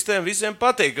vecā sistēma visiem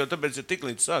patīk, jo tāpēc, ja tik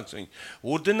līdz sāks viņi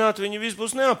urdināt, viņi viss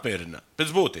būs neapmierināti.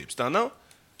 Pēc būtības, tā nav?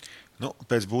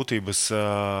 Pēc būtības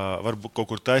varbūt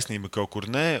kaut kur taisnība, kaut kur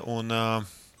nē, un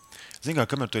zini,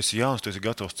 kamēr tu esi jauns, tu esi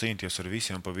gatavs cīnīties ar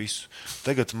visiem pa visu.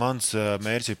 Tagad mans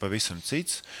mērķis ir pavisam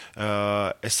cits.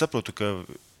 Es saprotu, ka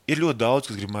ir ļoti daudz,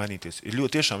 kas grib mainīties. Ir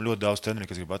tiešām ļoti daudz treneri,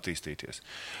 kas grib attīstīties.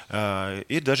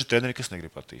 Ir daži treneri, kas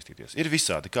negrib attīstīties. Ir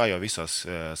visādi, kā jau visās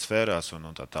sfērās un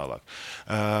tā tālāk.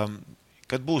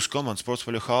 Kad būs komandas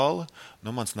portfeļu hāla,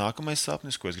 mans nākamais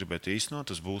sapnis, ko es gribētu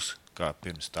īstenot, tas būs kā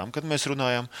pirms tam, kad mēs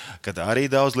runājām, kad arī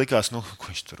daudz likās,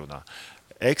 ko viņš tur runā.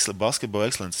 Basketbola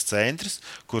ekscelences centrs,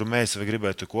 kuru mēs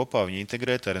gribētu kopā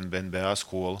integrēt ar NBA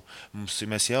skolu.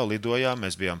 Mēs jau lidojām,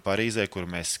 mēs bijām Parīzē, kur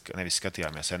mēs nevis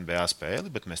skatījāmies NBA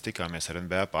spēli, bet mēs tikāmies ar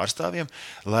NBA pārstāvjiem,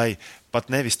 lai pat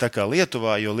nevis tā kā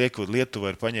Lietuvā, jo Lietuva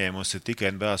ir paņēmusi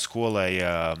tikai NBA skolai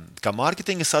kā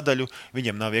mārketinga sadaļu,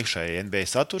 viņam nav iekšēji NBA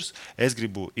saturs. Es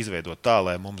gribu izveidot tā,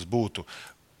 lai mums būtu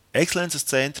ekscelences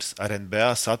centrs ar NBA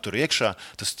saturu iekšā,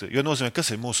 jo nozīmē, kas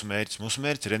ir mūsu mērķis. Mūsu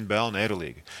mērķis ir NBA un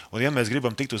Eirolīga. Un ja mēs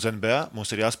gribam tikt uz NBA,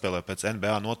 mums ir jāspēlē pēc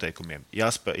NBA noteikumiem.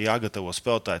 Jāgatavo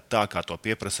spēlētāji tā, kā to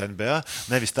pieprasa NBA,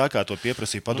 nevis tā, kā to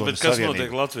pieprasīja Padomju Savienība. Kas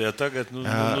notiek Latvijā tagad?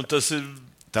 Tas ir...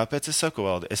 Tāpēc es saku,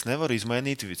 Valdi, es nevaru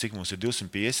izmainīt, cik mums ir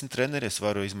 250 treneri, es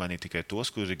varu izmainīt tikai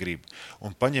tos, kuri grib.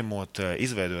 Un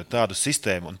izveidot tādu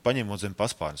sistēmu un paņemot zem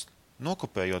paspārnes,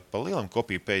 nokopējot pa lielam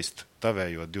copy-paste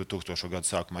tavējot 2000. Gadu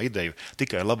sākumā ideju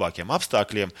tikai labākiem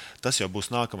apstākļiem, tas jau būs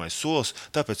nākamais solis,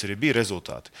 tāpēc arī bija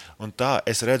rezultāti. Un tā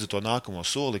es redzu to nākamo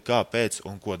soli, kāpēc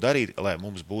un ko darīt, lai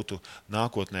mums būtu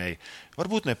nākotnēji,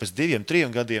 varbūt ne pēc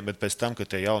 2-3 gadiem, bet pēc tam, kad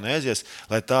tie jauni aizies,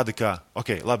 lai tādi kā,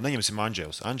 labi, neņemsim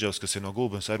Andževs, kas ir no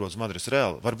Gulbens aizbraucis Madrides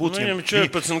Reāli. Varbūt viņam ir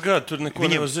 14 gadi, tur neko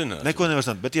nevar zināt. Neko nevar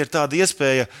zināt, bet ja ir tāda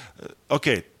iespēja,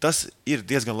 tas ir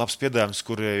diezgan labs piedāvājums,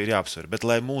 kur ir jāapsver. Bet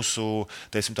lai mūsu,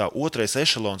 teiksim tā, otrais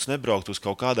ešalons nebrauktu uz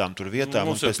kaut kādām tur vietām.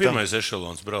 Mums jau pirmais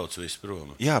ešalons brauc visu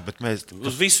prom. Jā, bet mēs...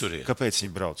 Uz visuriet. Kāpēc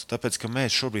viņi brauc? Tāpēc, ka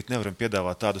mēs šobrīd nevaram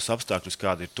piedāvāt tādus apstākļus,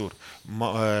 kādi ir tur.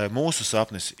 Mūsu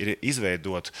sapnis ir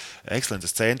izveidot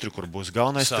ekscelences centru, kur būs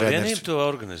galvenais treneris. Savienība to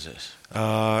organizēs?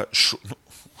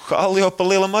 Hali jau pa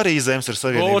lielam arī Izems ar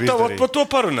Savienību izdarīja. Par to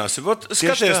parunāsim.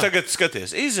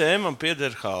 Skaties. Izemam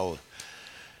pieder Hali.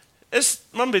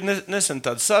 Man bija nesen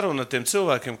tāda saruna ar tiem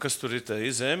cilvēkiem, kas tur ir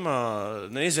Izemā,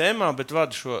 ne Izemā, bet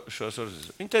vada šos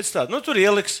organizācijas. Viņi teica tādu, tur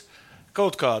ieliks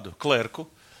kaut kādu klerku,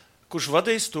 kurš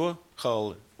vadīs to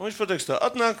Hali. Un viņš pateiks tā,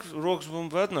 atnāks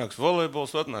roksbumba, atnāks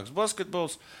volejbols, atnāks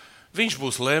basketbols. Viņš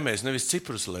būs lēmējs, nevis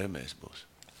Ciprus lēmējs būs.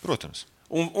 Protams.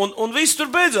 Un viss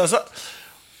tur beidzās.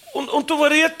 Un tu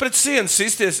vari iet pret sienas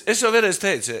sisties. Es jau vienreiz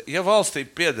teicu, ja valstī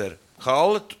pieder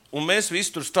Hali, un mēs visi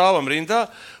tur stāvam rindā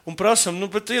un prasam,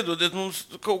 bet iedodiet mums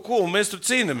kaut ko, un mēs tur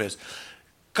cīnamies.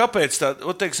 Kāpēc tā,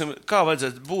 teiksim, kā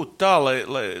vajadzētu būt tā,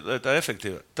 lai tā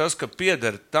efektīva? Tas, ka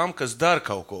pieder tam, kas dara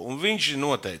kaut ko, un viņš ir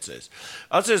noteicējis.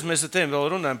 Atceries, mēs ar tiem vēl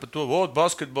runājam par to,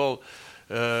 basketbolu,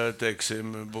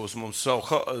 teiksim, būs mums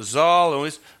savu zāli, un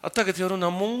viss. Tagad jau runā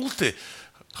multi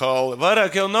hali,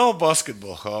 vairāk jau nav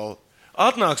basketbola hali.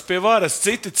 Atnāks pie varas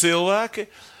citi cilvēki,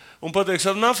 un pateiks,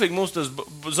 nafīgi mums tas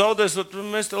zaudēs,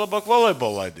 mēs te labāk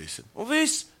volejbolu laidīsim. Un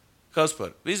viss,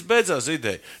 Kaspar, viss beidzās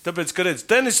ideja. Tāpēc, ka redz,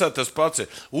 tenisā tas pats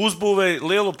ir. Uzbūvēja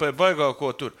Lielupē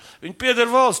baigāko tur. Viņi pieder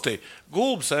valstī.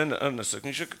 Gulbs, Ernesaka,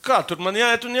 viņš saka, kā tur man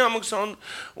jāiet un jāmaksā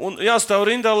un jāstāv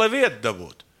rindā, lai vietu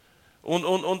dabūtu.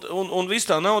 Un viss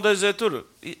tā nauda aiziet tur.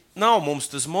 Nav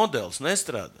mums tas modelis,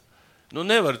 nestrādā.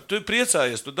 Nevar, tu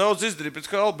priecājies, tu daudz izdarīji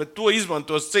pēc Hali, bet to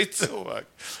izmantos citi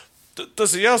cilvēki.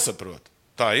 Tas ir jāsaprot.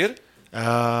 Tā ir?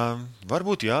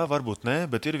 Varbūt jā, varbūt nē,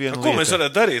 bet ir viena lieta. Ko mēs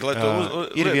varētu darīt, lai to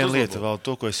ir viena lieta vēl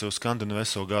to, ko es jau skandinu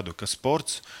visu gadu, ka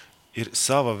sports ir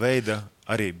sava veida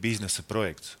arī biznesa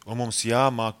projekts. Un mums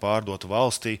jāmāk pārdot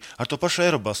valstī ar to pašu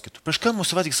Eirobasketu. Pēc kā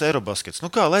mums vajadzīgs Eirobaskets?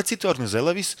 Lai citu organizē,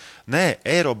 lai viss? Nē,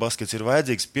 Eirobaskets ir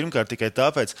vajadzīgs pirmkārt tikai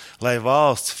tāpēc, lai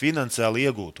valsts finansiāli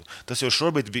iegūtu. Tas jau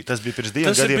šobrīd bija pirms 2 gadiem.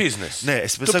 Tas ir bizness. Nē,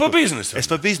 es par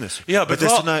biznesu. Jā, bet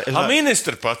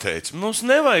ministri pateica, mums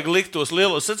nevajag likt tos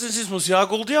lielos sacensības, mums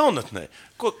jāgulda jaunatnē.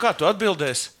 Kā tu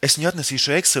atbildēsi? Es viņu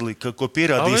atnesīšu Exceli, ko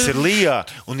pierādījis ir Lijā,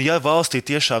 un ja valstī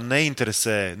tiešām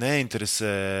neinteresē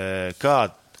kā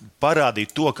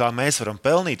parādīt to, kā mēs varam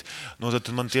pelnīt, tad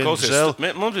man žēl.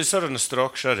 Mums bija saruna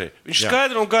Strokš arī. Viņš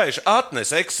skaidri un gaiši atnes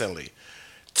Excelī,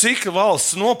 cik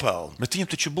valsts nopelna. Bet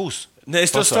viņam taču būs. Nē,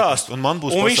 es to stāstu. Un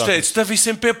viņš teica, tā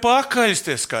visiem pie pakaļas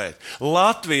tie skaiti.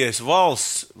 Latvijas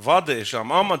valsts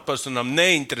vadīšām amatpersonām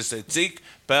neinteresē, cik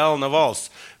pelna valsts.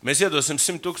 Mēs iedosim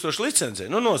 100,000 licenciju,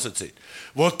 nosacīt.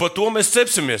 Par to mēs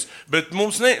cepsimies. Bet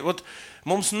mums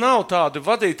nav tādi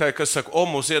vadītāji, kas saka,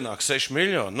 mums ienāk 6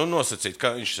 miljoni, nosacīt,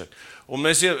 kā viņš saka. Un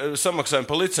mēs samaksājam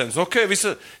par licenci.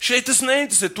 Šeit tas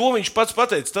neinteresē. To viņš pats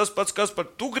pateica. Tas pats, kas par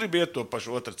tu gribi iet to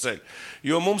pašu otru ceļu.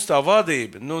 Jo mums tā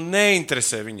vadība,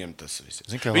 neinteresē viņam tas viss.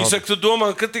 Viņi saka, tu domā,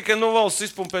 ka tikai no valsts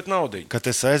izpumpēt naudiņu. Kad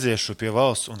es aiziešu pie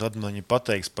valsts, un tad man viņi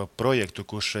pateiks par projektu,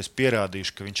 kurš es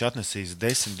pierādīšu, ka viņš atnesīs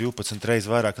 10, 12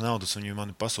 reizes vairāk naudas, un viņi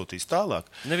mani pasūtīs tālāk.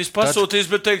 Nevis pasūtīs,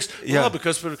 bet teiks, labi,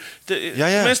 kas par...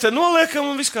 Mēs te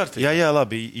noliekam un viss kārtībā. Jā,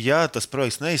 labi. Ja tas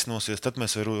projekts neiznosies, tad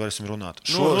mēs varēsim runāt.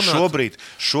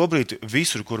 Šobrīd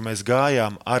visur, kur mēs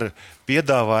gājām ar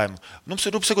piedāvājumu,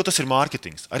 tas ir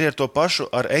mārketings. Arī ar to pašu,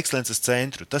 ar ekscelences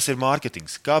centru. Tas ir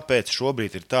mārketings. Kāpēc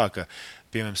šobrīd ir tā, ka,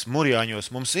 piemēram, Murjāņos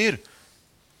mums ir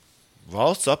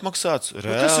valsts apmaksāts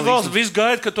reāli? Kas ir valsts? Viss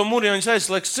gaida, ka to Murjāņus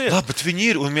aizslēgs ciet. Labi, bet viņi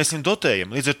ir, un mēs viņu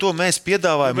dotējam. Līdz ar to mēs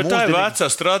piedāvājam bet tā ir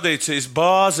vecās tradīcijas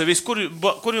bāze.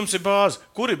 Kur jums ir bāze?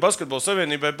 Kur ir Basketbola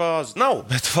savienībai bāze? Nav.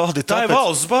 Tā ir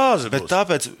valsts bāze.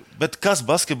 Bet kas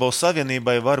Basketbola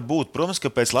savienībai var būt? Protams, ka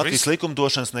pēc Latvijas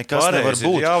likumdošanas nekas nevar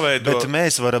būt. Bet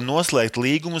mēs varam noslēgt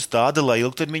līgumus tāda, lai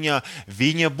ilgtermiņā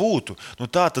viņa būtu.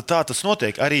 Tā tas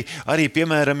notiek. Arī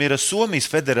piemēram, ir Somijas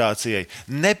federācijai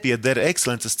nepieder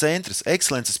ekscelences centrs.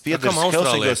 Ekscelences pieder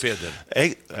Austrālijai pieder?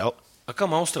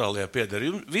 Kam Austrālijā pieder?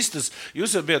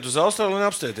 Jūs jau bijat uz Austrāliju un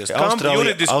apstēties. Kam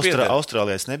juridiski pieder?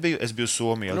 Austrālijā es nebiju, es biju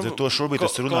Somijā. Līdz ar to šobrīd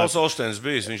es runāju. Klaus Olštēns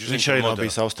bijis, viņš arī nav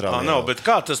bijis Austrālijā. Nav, bet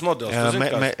kā tas modelis?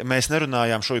 Mēs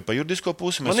nerunājām šobrīd par juridisko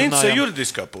pusi. Man interesē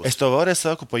juridiskā pusi. Es to varēju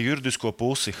saku par juridisko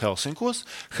pusi Helsinkos.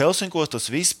 Helsinkos tas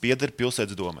viss pieder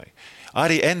pilsētas domai.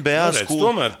 Arī NBA skola.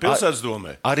 Tomēr pilsētas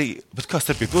domē. Bet kas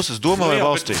starp pilsētas domā vai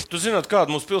valstī? Tu zināt,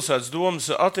 kāda mūsu pilsētas domas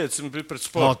attieksme pret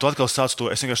sportu? Tu atkal sāc to.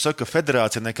 Es vienkārši saku, ka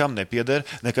federācija nekam nepieder,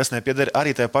 nekas nepieder.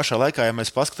 Arī tajā pašā laikā, ja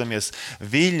mēs paskatāmies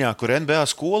Viļņā, kur NBA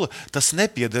skola, tas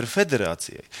nepieder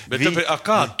federācijai. Bet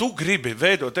kā tu gribi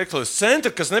veidot ekscelences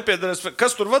centru, kas nepiederēs,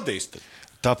 kas tur vadīs?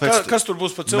 Kas tur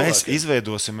būs par cilvēkiem? Mēs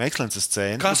izveidosim ekscelences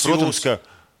centru. Protams, ka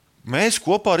mēs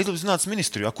kopā ar Izglītības zinātnes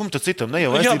ministriju. Kum tad citam ne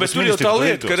jau Jā, bet tur jau tā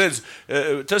lieta, ka redz,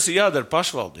 tas ir jādara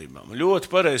pašvaldībām. Ļoti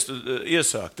pareizi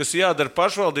iesākt. Tas ir jādara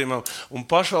pašvaldībām, un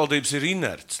pašvaldības ir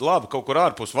inerts. Labi, kaut kur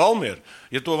ārpus Valmiera.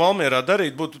 Ja to Valmierā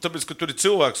darīt būtu, tāpēc, ka tur ir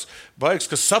cilvēks baigs,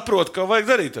 kas saprot, kā vajag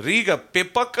darīt. Rīgā pie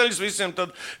pakaļas visiem,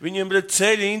 tad viņiem ir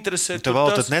ceļi interesē.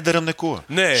 Tad nedaram neko.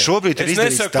 Nē, šobrīd ir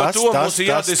izdarīts tas,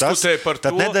 par to.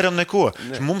 Tad nedaram neko.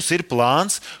 Nē. Mums ir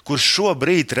plāns, kurš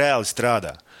šobrīd reāli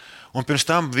strādā. Un pirms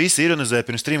tam visi ironizēja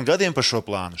pirms 3 gadiem par šo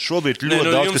plānu. Šobrīd ļoti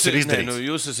daudz, kas ir izdarīts.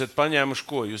 Jūs esat paņēmuši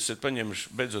ko? Jūs esat paņēmuši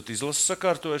beidzot izlases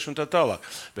sakārtojuši un tā tālāk.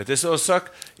 Bet es jau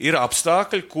saku, ir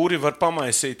apstākļi, kuri var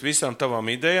pamaisīt visām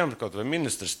tavām idejām, kaut vai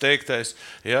ministrs teiktais,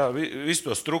 jā, visu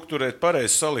to struktūrēt,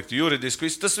 pareizi salikt juridiski.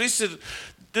 Tas viss ir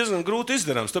diezgan grūti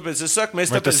izdarāms. Tāpēc es saku,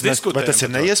 mēs tāpēc diskutējam. Vai tas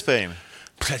ir neiespējami?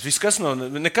 Nekas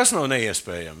nav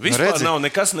neiespējams. Vispār nav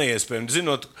nekas neiespējams.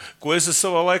 Zinot, ko es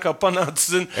savā laikā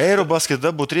panācu. Eirobasket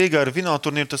dabūt Rīgā ar fināla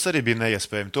turnīru, tas arī bija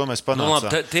neiespējami. To mēs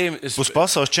panācām. Uz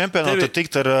pasaules čempionāta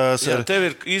tikt ar... Tev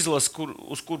ir izlase,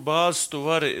 uz kur bāzes tu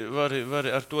vari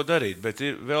ar to darīt. Bet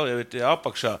vēl jau ir tie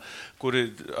apakšā, kuri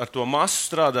ar to masu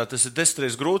strādā, tas ir 10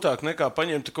 reizes grūtāk nekā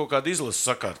paņemt kaut kādu izlasi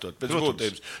sakārtot. Pēc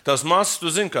būtības. Tās masas, tu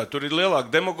zini, kā tur ir lielāka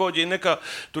demagoģija nekā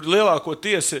tur ir lielāko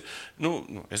tiesi.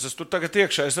 Es esmu tur tagad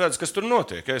iekšā, es redzu, kas tur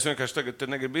notiek. Es vienkārši tagad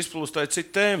negribu izplūst, tā ir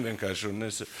cita tēma vienkārši.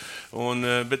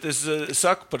 Bet es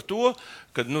saku par to,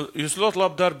 ka jūs ļoti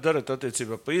labu darbu darat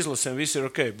attiecībā par izlasēm, viss ir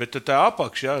ok. Bet tā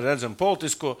apakš, jā, redzam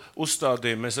politisko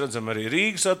uzstādījumu, mēs redzam arī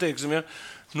Rīgas attieksmi,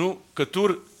 jā, ka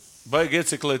tur baigi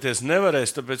ieciklēties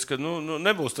nevarēs, tāpēc, ka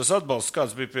nebūs tas atbalsts,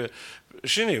 kāds bija pie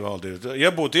šī valdība.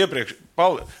 Ja būtu iepriekš,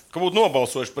 ka būtu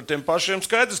nobalsojuši par tiem pašiem,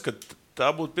 skaidrs, ka tā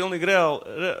būtu pilnīgi reāli.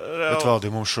 Bet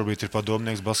valdība mums šobrīd ir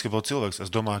padomnieks basketbola cilvēks. Es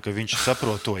domāju, ka viņš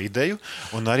saprot to ideju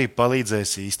un arī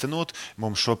palīdzēs īstenot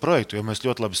mums šo projektu, jo mēs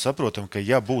ļoti labi saprotam, ka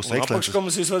ja būs ekscelences...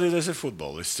 Apakškomisijas vadītājs ir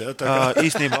futbolists. Ja?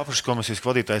 Īstenībā apakškomisijas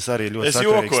vadītājs arī ļoti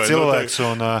sakarīgs cilvēks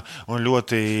un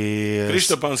ļoti...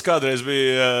 Kristopāns kādreiz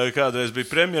bija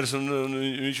premjers un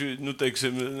viņš,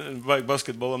 teiksim, vajag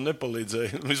basketbolam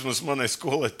nepalīdzēja. Vismaz manai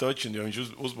skolai točin, jo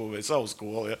viņš uzbūvēja savu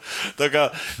skolu. Ja? Tā kā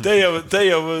te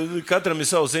jau katram ir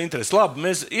savs intereses. Labi,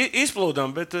 mēs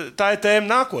izplūdām, bet tā ir tēma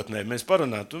nākotnē. Mēs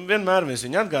parunātu un vienmēr mēs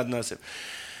viņu atgādināsim.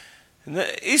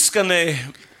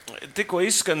 Tikko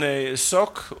izskanēja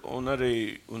SOK un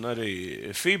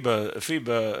arī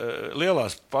FIBA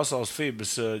lielās pasaules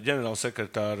FIBAs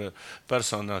ģenerālsekretāra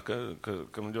personā,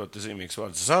 kam ļoti zīmīgs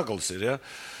vārds Zaglis ir, ja?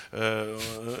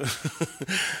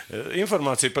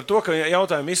 Informācija par to, ka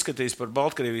jautājumi izskatīs par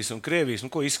Baltkrievijas un Krievijas,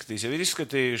 ko izskatīs, jau ir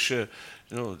izskatījuši,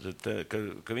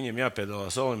 ka viņiem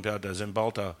jāpiedalās olimpiādē zem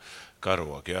baltā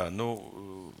karoga. Ja?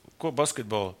 Ko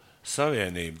basketbola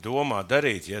savienība domā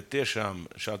darīt, ja tiešām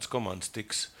šādas komandas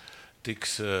tiks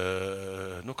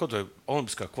kaut vai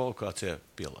olimpiskā kvalifikācijā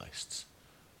pielaists?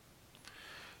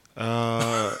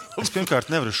 Es pirmkārt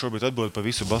nevaru šobrīd atbildēt par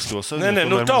visu basketbola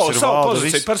savienību. Nē, savu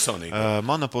pozīciju personīgi.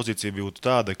 Mana pozīcija būtu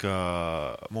tāda, ka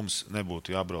mums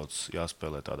nebūtu jābrauc,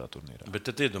 jāspēlē tādā turnīrā. Bet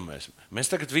tad iedomājies, mēs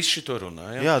tagad visu šito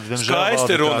runājam. Jā,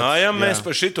 skaisti runājam, mēs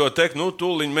par šito teikt,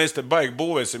 tūliņ mēs te baigi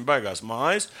būvēsim baigās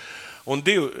mājas. Un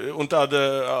tāda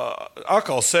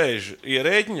akal sēž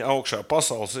ierēģiņa augšā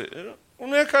pasaules un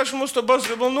vienkārši mums to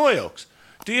basketbolu nojauks.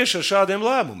 Tieši ar šādiem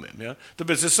lēmumiem. Ja?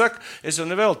 Tāpēc es saku, es jau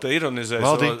nevēl te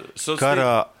ironizēju.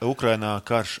 Karā Ukrainā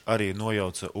karš arī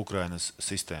nojauca Ukrainas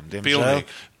sistēmu. Diemžēl,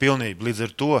 pilnīgi. Līdz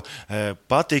ar to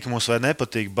patīk mums vai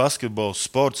nepatīk basketbols,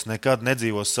 sports nekad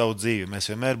nedzīvos savu dzīvi. Mēs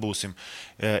vienmēr būsim,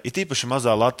 it īpaši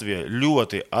mazā Latvija,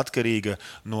 ļoti atkarīga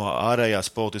no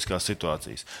ārējās politiskās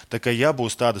situācijas. Tā kā ja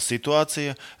būs tāda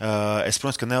situācija, es,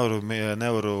 protams, ka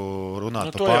nevaru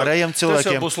runāt par pārējiem cilvēkiem.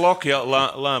 Tas jau būs loka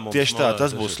lēmums. Tieši tā,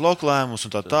 tas būs loka lēmums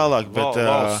un tā tā tālāk,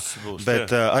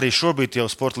 bet jā. Arī šobrīd jau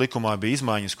sporta likumā bija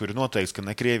izmaiņas, kur ir noteikts, ka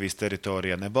ne Krievijas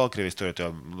teritorijā, ne Baltkrievijas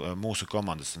teritorijā mūsu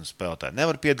komandas un spēlētāji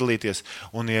nevar piedalīties.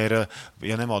 Un,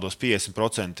 ja nemaldos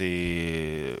 50%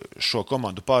 šo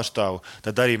komandu pārstāvu,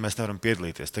 tad arī mēs nevaram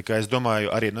piedalīties. Tā kā es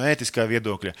domāju, arī no ētiskā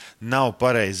viedokļa nav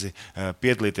pareizi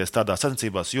piedalīties tādās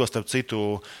sacensībās, jo starp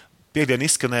citu Piektdien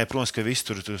izskanēja, protams, ka viss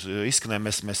tur izskanēja.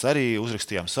 Mēs arī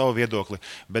uzrakstījām savu viedokli,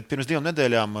 bet pirms 2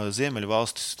 nedēļām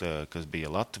Ziemeļvalstis, kas bija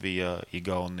Latvija,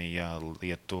 Igaunija,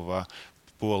 Lietuva,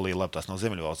 Polija, labi, tās nav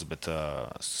Ziemeļvalstis, bet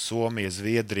Somija,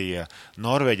 Zviedrija,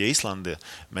 Norvēģija, Islande,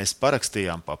 mēs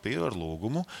parakstījām papīru ar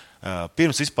lūgumu.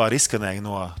 Pirms vispār izskanēja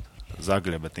no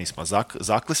Zagļa, bet īstenībā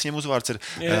Zaklis viņam uzvārds ir.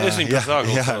 Es viņu kā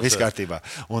Zaglis. Jā, viss kārtībā.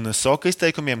 Un Soka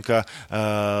izteikumiem, ka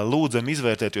lūdzam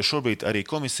izvērtēt, jo šobrīd arī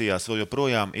komisijās vēl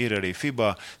joprojām ir arī FIBA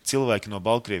cilvēki no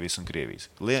Baltkrievijas un Krievijas.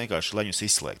 Vienkārši, lai viņus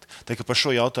izslēgt. Tā kā par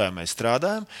šo jautājumu mēs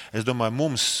strādājam. Es domāju,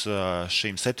 mums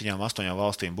šīm 7, 8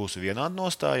 valstīm būs vienāda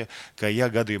nostāja, ka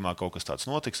ja gadījumā kaut kas tāds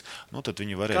notiks, nu tad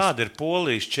viņi varēs. Kāda ir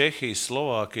Polijas, Čehijas,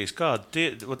 Slovākijas,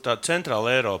 tā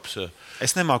centrāla Eiropas?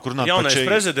 Es nemāku runāt jaunais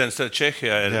prezidents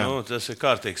Čehijā ir, tas ir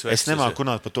kārtīgs vecs. Es nemāku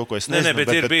runāt par to, ko es nezinu, bet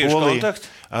ir bijuši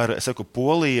kontakti.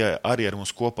 Polija arī ar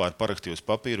mums kopā ir parakstījusi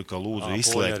papīru, ka lūdzu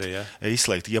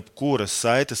izslēgt jebkuras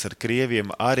saites ar Krieviem,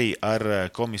 arī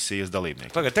ar komisijas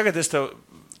dalībniekiem. Tagad es tev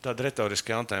tādu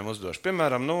retorisku jautājumu uzdošu.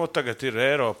 Piemēram, tagad ir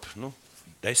Eiropa,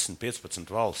 10,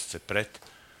 15 valsts ir pret.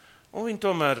 Un viņi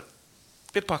tomēr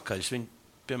pie pakaļas. Viņi,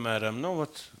 piemēram,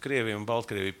 Krieviju un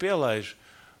Baltkrieviju pielaiž.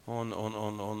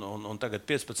 Un tagad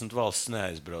 15 valsts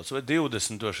neaizbrauc, vai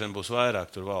 20 droši vien būs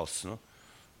vairāk tur valsts.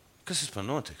 Kas vispār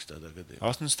notiks tādā gadījumā?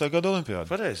 80. gada olimpiāda.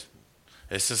 Pareizi.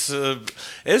 Es esmu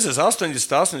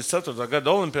 84.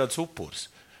 gada olimpiādas upuris.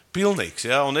 Pilnīgs,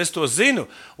 ja? Un es to zinu.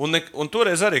 Un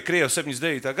toreiz arī Krievija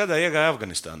 79. gadā iegāja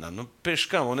Afganistānā. Pēc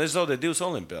kam? Un es zaudēju 2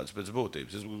 olimpiādas pēc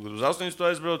būtības. Es uz 80.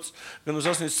 aizbraucu, gan uz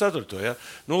 84. Ja?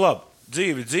 Labi.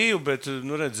 Dzīvi, bet,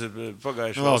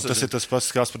 pagājuši vēl. Tas ir tas pats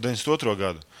kāds par 92.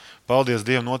 gadu. Paldies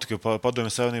Dievam, notika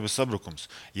Padomju Savienības sabrukums.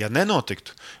 Ja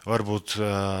nenotiktu, varbūt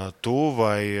tu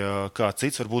vai kāds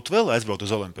cits varbūt vēl aizbraukt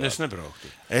uz olimpiādu. Es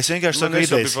nebrauktu. Es vienkārši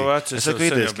saku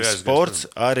idejas, ka sports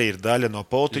arī ir daļa no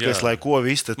politikas, lai ko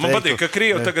viss te teiktu. Man patīk, ka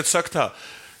Krievi tagad saka tā,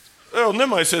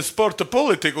 nemaisies sporta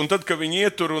politiku, un tad, kad viņi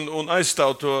ietur un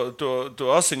aizstāv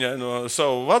to asiņaino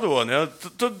savu vadoni,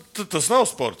 tad tas nav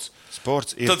sports.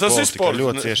 Sports ir politika,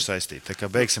 ļoti cieši saistīta. Tā kā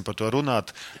beigsim par to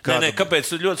runāt. Kāpēc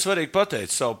tu ļoti svarīgi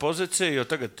pateici savu pozīciju, jo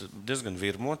tagad diezgan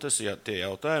virmo tas tie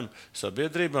jautājumi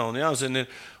sabiedrībā un jāzina,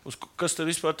 kas te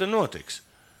vispār te notiks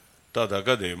tādā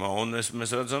gadījumā. Un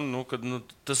mēs redzam, ka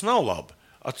tas nav labi.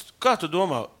 Kā tu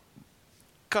domā,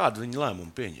 kādu viņi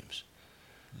lēmumu pieņems?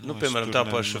 Piemēram, tā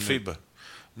paša FIBA.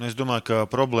 Es domāju, ka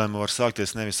problēma var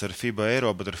sākties nevis ar FIBA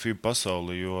Eiropu, bet ar FIBA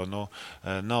pasauli, jo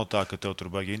nav tā, ka tev tur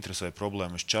baigi interesē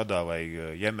problēmas Čadā vai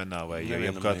Jemenā vai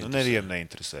nevienam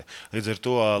neinteresē. Līdz ar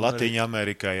to Latīņa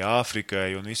Amerikai,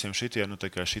 Āfrikai un visiem šitiem,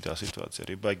 šitā situācija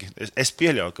arī baigi. Es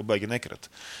pieļauju, ka baigi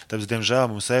nekrat. Tāpēc, diemžēl,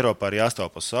 mums Eiropā ir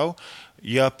jāstāv pa savu.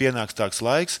 Ja pienāks tāds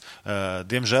laiks,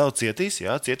 diemžēl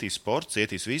cietīs sports,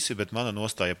 cietīs visi, bet mana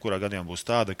nostāja jebkurā gadījumā būs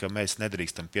tāda, ka mēs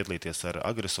nedrīkstam piedalīties ar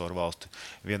agresoru valsti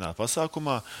vienā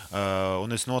pasākumā,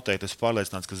 un es noteikti esmu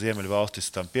pārliecināts, ka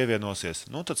Ziemeļvalstis tam pievienosies.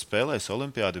 Tad spēlēs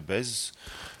olimpiādi bez,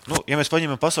 ja mēs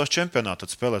paņemam pasaules čempionātu,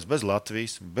 tad spēlēs bez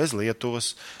Latvijas, bez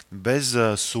Lietuvas, bez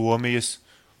Somijas,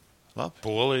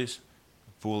 Polijas.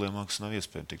 Polijam nav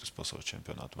iespējams tikt uz pasaules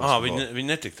čempionātu. Viņi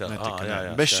netika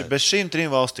tā. Bez šīm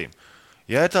 3 valstīm.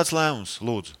 Ja ir tāds lēmums,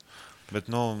 lūdzu, bet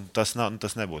tas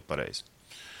nebūtu pareizi.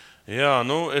 Jā,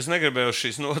 es negribēju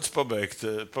šīs notas pabeigt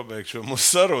šo mūsu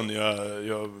sarunu,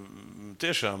 jo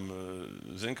tiešām,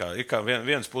 kā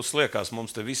viens puses liekas,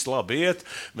 mums te viss labi iet,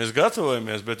 mēs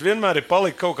gatavojamies, bet vienmēr ir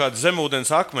palika kaut kādi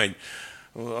zemūdens akmeņi,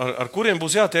 ar kuriem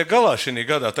būs jātiek galā šī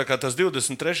gadā. Tā kā tas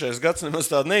 23. gads nemaz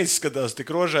tā neizskatās tik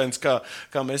rožains, kā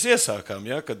mēs iesākām.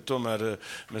 Ja? Kad tomēr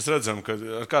mēs redzam, ka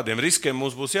ar kādiem riskiem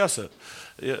mums būs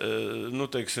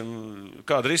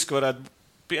kāda riska varētu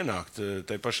pienākt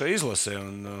tai pašai izlasē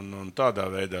un tādā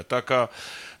veidā. Tā kā,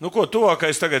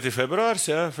 tuvākais tagad ir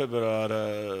februāris, februāra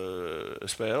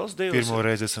spēles 2. Pirmo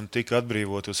reizi esam tik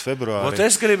atbrīvoti uz februāri.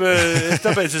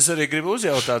 Tāpēc es arī gribu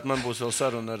uzjautāt, man būs vēl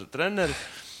saruna ar treneri.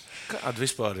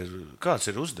 Kāds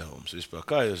ir uzdevums vispār?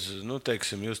 Kā jūs,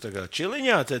 jūs tā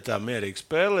čiliņā tā mierīgi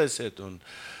spēlēsiet un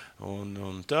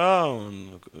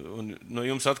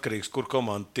jums atkarīgs, kur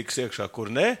komanda tiks iekšā, kur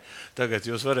ne. Tagad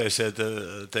jūs varēsiet,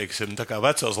 tā kā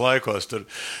vecos laikos, tur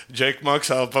Džeki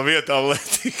maksā pa vietām, lai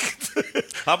tiktu.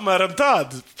 Apmēram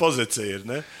tāda pozīcija ir,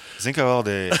 ne? Zini, kā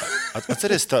Valdī,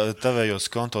 atceries tavējos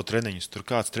konto treniņus? Tur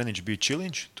kāds treniņš bija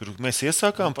čiliņš. Tur mēs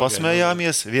iesākām,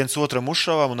 pasmējāmies, viens otram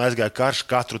uzšāvām un aizgāja karš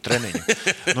katru treniņu.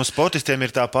 No sportistiem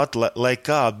ir tāpat, lai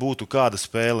kā būtu kāda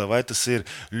spēle, vai tas ir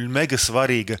mega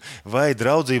svarīga, vai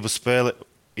draudzības spēle,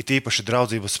 it īpaši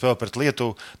draudzības spēle pret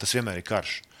Lietuvu, tas vienmēr ir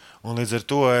karš. Un līdz ar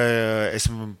to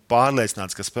esmu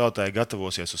pārliecināts, ka spēlētāji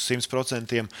gatavosies uz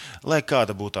 100%, lai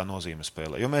kāda būtu tā nozīme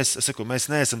spēlē. Jo mēs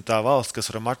neesam tā valsts, kas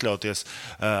varam atļauties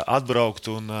atbraukt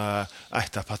un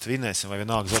tāpat vinēsim vai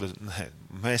vienalga zaudēt.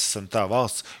 Mēs esam tā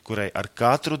valsts, kurai ar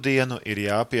katru dienu ir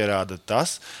jāpierāda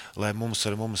tas, lai mums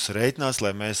ar mums reitinās,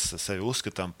 lai mēs sevi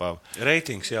uzskatām par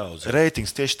Reitings jāuzvar.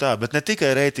 Reitings tieši tā, bet ne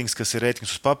tikai reitings, kas ir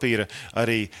reitings uz papīra,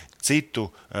 arī citu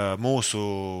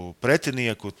mūsu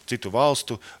pretinieku, citu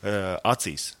valstu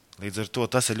acīs. Līdz ar to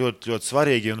tas ir ļoti, ļoti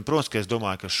svarīgi. Un, protams, ka es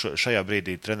domāju, ka šajā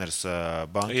brīdī treneris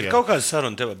Bankī... Ir kaut kāda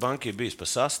saruna tev Bankī bijis par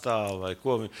sastāvu vai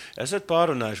ko? Esat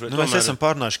pārunājuši? Mēs esam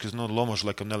pārunājuši, ka Lomožu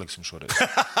laikam neliksim šoreiz.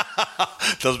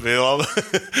 Tas bija labi.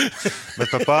 Bet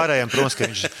par pārējiem, protams, ka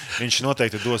viņš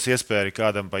noteikti dos iespēju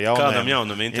kādam pa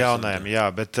jaunajam, jā,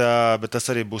 bet tas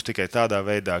arī būs tikai tādā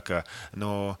veidā, ka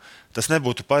tas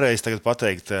nebūtu pareizi tagad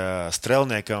pateikt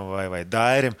strelniekam vai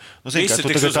dairim. Zini, kā tu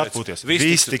tagad atpūties.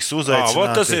 Visi tiks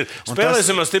uzaicināti. Tas ir.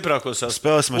 Spēlēsim ar stiprāko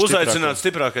sastāvu. Uzaicināt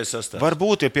stiprākais sastāvs.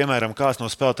 Varbūt, ja, piemēram, kāds no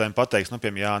spēlētājiem pateiks,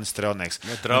 piemēram, Jānis Strelnieks.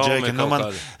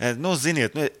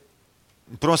 Ziniet,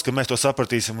 protams, ka mēs to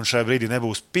sapratīsim, un šajā brīdī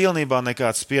nebūs pilnībā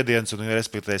nekāds spiediens, un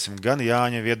respektēsim gan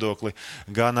Jāņa viedokli,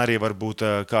 gan arī varbūt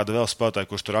kādu vēl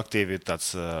spēlētāju, kurš tur aktīvi ir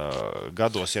tāds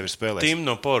gados jau ir spēlējis. Tim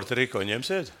no Puerto Rico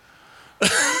ņemsiet?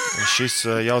 Šis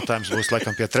jautājums būs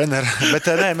laikam pie trenera. Bet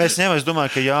mēs ņemam, es domāju,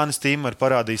 ka Jānis Tīma ir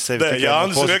parādījis sevi.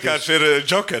 Jānis vienkārši ir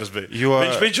džokers.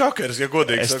 Viņš bija džokers, ja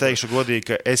godīgi. Es teikšu godīgi,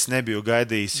 ka es nebiju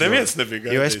gaidījis. Neviens nebija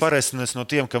gaidījis. Jo es parasti no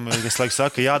tiem, kam es laiku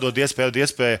saku, jādod iespēju,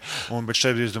 bet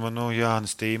šeit es domāju,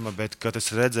 Jānis Tīma, bet kad es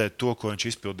redzēju to, ko viņš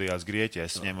izpildījās Grieķijā,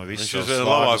 es ņemu visus savus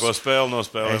vārdus. Labāko spēli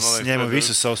nospēlēja. Es ņemu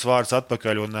visus savus vārdus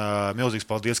atpakaļ, un milzīgs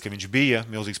paldies, ka viņš bija,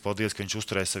 milzīgs paldies, ka viņš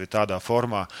uzturēja sevi tādā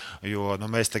formā, jo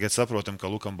mēs tagad saprotam, ka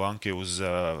Lukam Bankī uz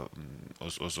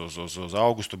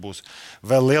augustu būs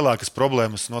vēl lielākas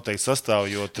problēmas noteikti sastāv,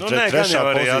 jo trešā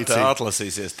pozīcija...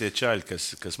 Atlasīsies tie čaļi,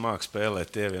 kas māk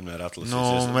spēlēt, tie vienmēr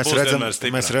atlasīsies.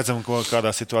 Mēs redzam,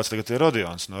 kādā situācijā tagad ir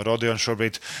Rodions. Rodions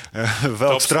šobrīd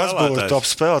vēl Strasbūra top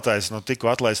spēlētājs, tikko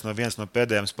atlaists no viens no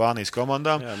pēdējām Spānijas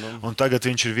komandām, un tagad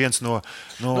viņš ir viens no...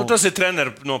 Tas ir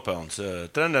treneru nopelns.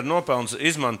 Treneru nopelns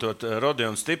izmantot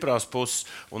Rodionu stiprās puses,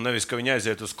 un nevis, ka viņi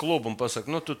aiziet uz klubu un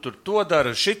pasaka, tu tur to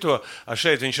dara, šito,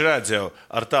 šeit viņš redz jau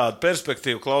ar tādu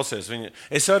perspektīvu, klausies.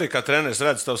 Es arī kā treneris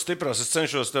redzu tavs stiprās, es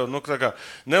cenšos tev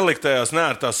nelikt tajās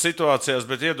neērtās situācijās,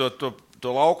 bet iedot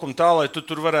to laukumu tā, lai tu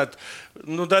tur varētu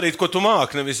darīt, ko tu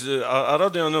māki. Nevis ar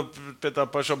Rodionu pie tā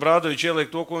paša Brādoviča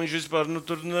ielikt to, ko viņš vispār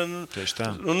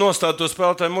nostāda to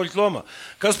spēlētāju muļķu lomā.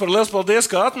 Kaspar, liels paldies,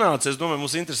 ka atnāci. Es domāju,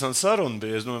 mums interesanta saruna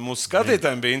bija. Es domāju, mūsu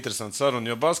skatītājiem bija interesanta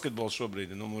saruna, jo basketbols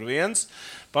šobrīd ir numur 1.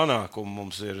 Panākumi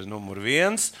mums ir numur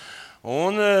 1.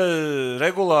 Un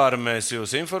regulāri mēs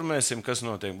jūs informēsim, kas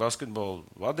notiek basketbola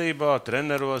vadībā,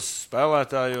 treneros,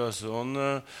 spēlētājos.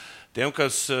 Un tiem,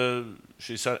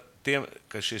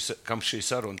 kam šī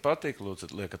saruna patīk,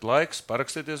 lūdzu, liekat laiks,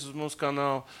 parakstieties uz mūsu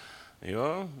kanālu, jo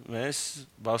mēs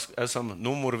esam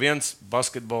numur 1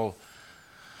 basketbola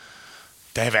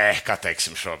TV, kā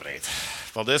teiksim šobrīd.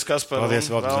 Paldies, Kaspar. Paldies,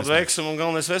 vēl veiksim un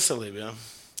galvenais veselība. Jā.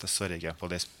 Tas svarīgi, jā.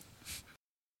 Paldies.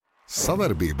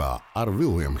 Savarbībā ar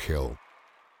William Hill.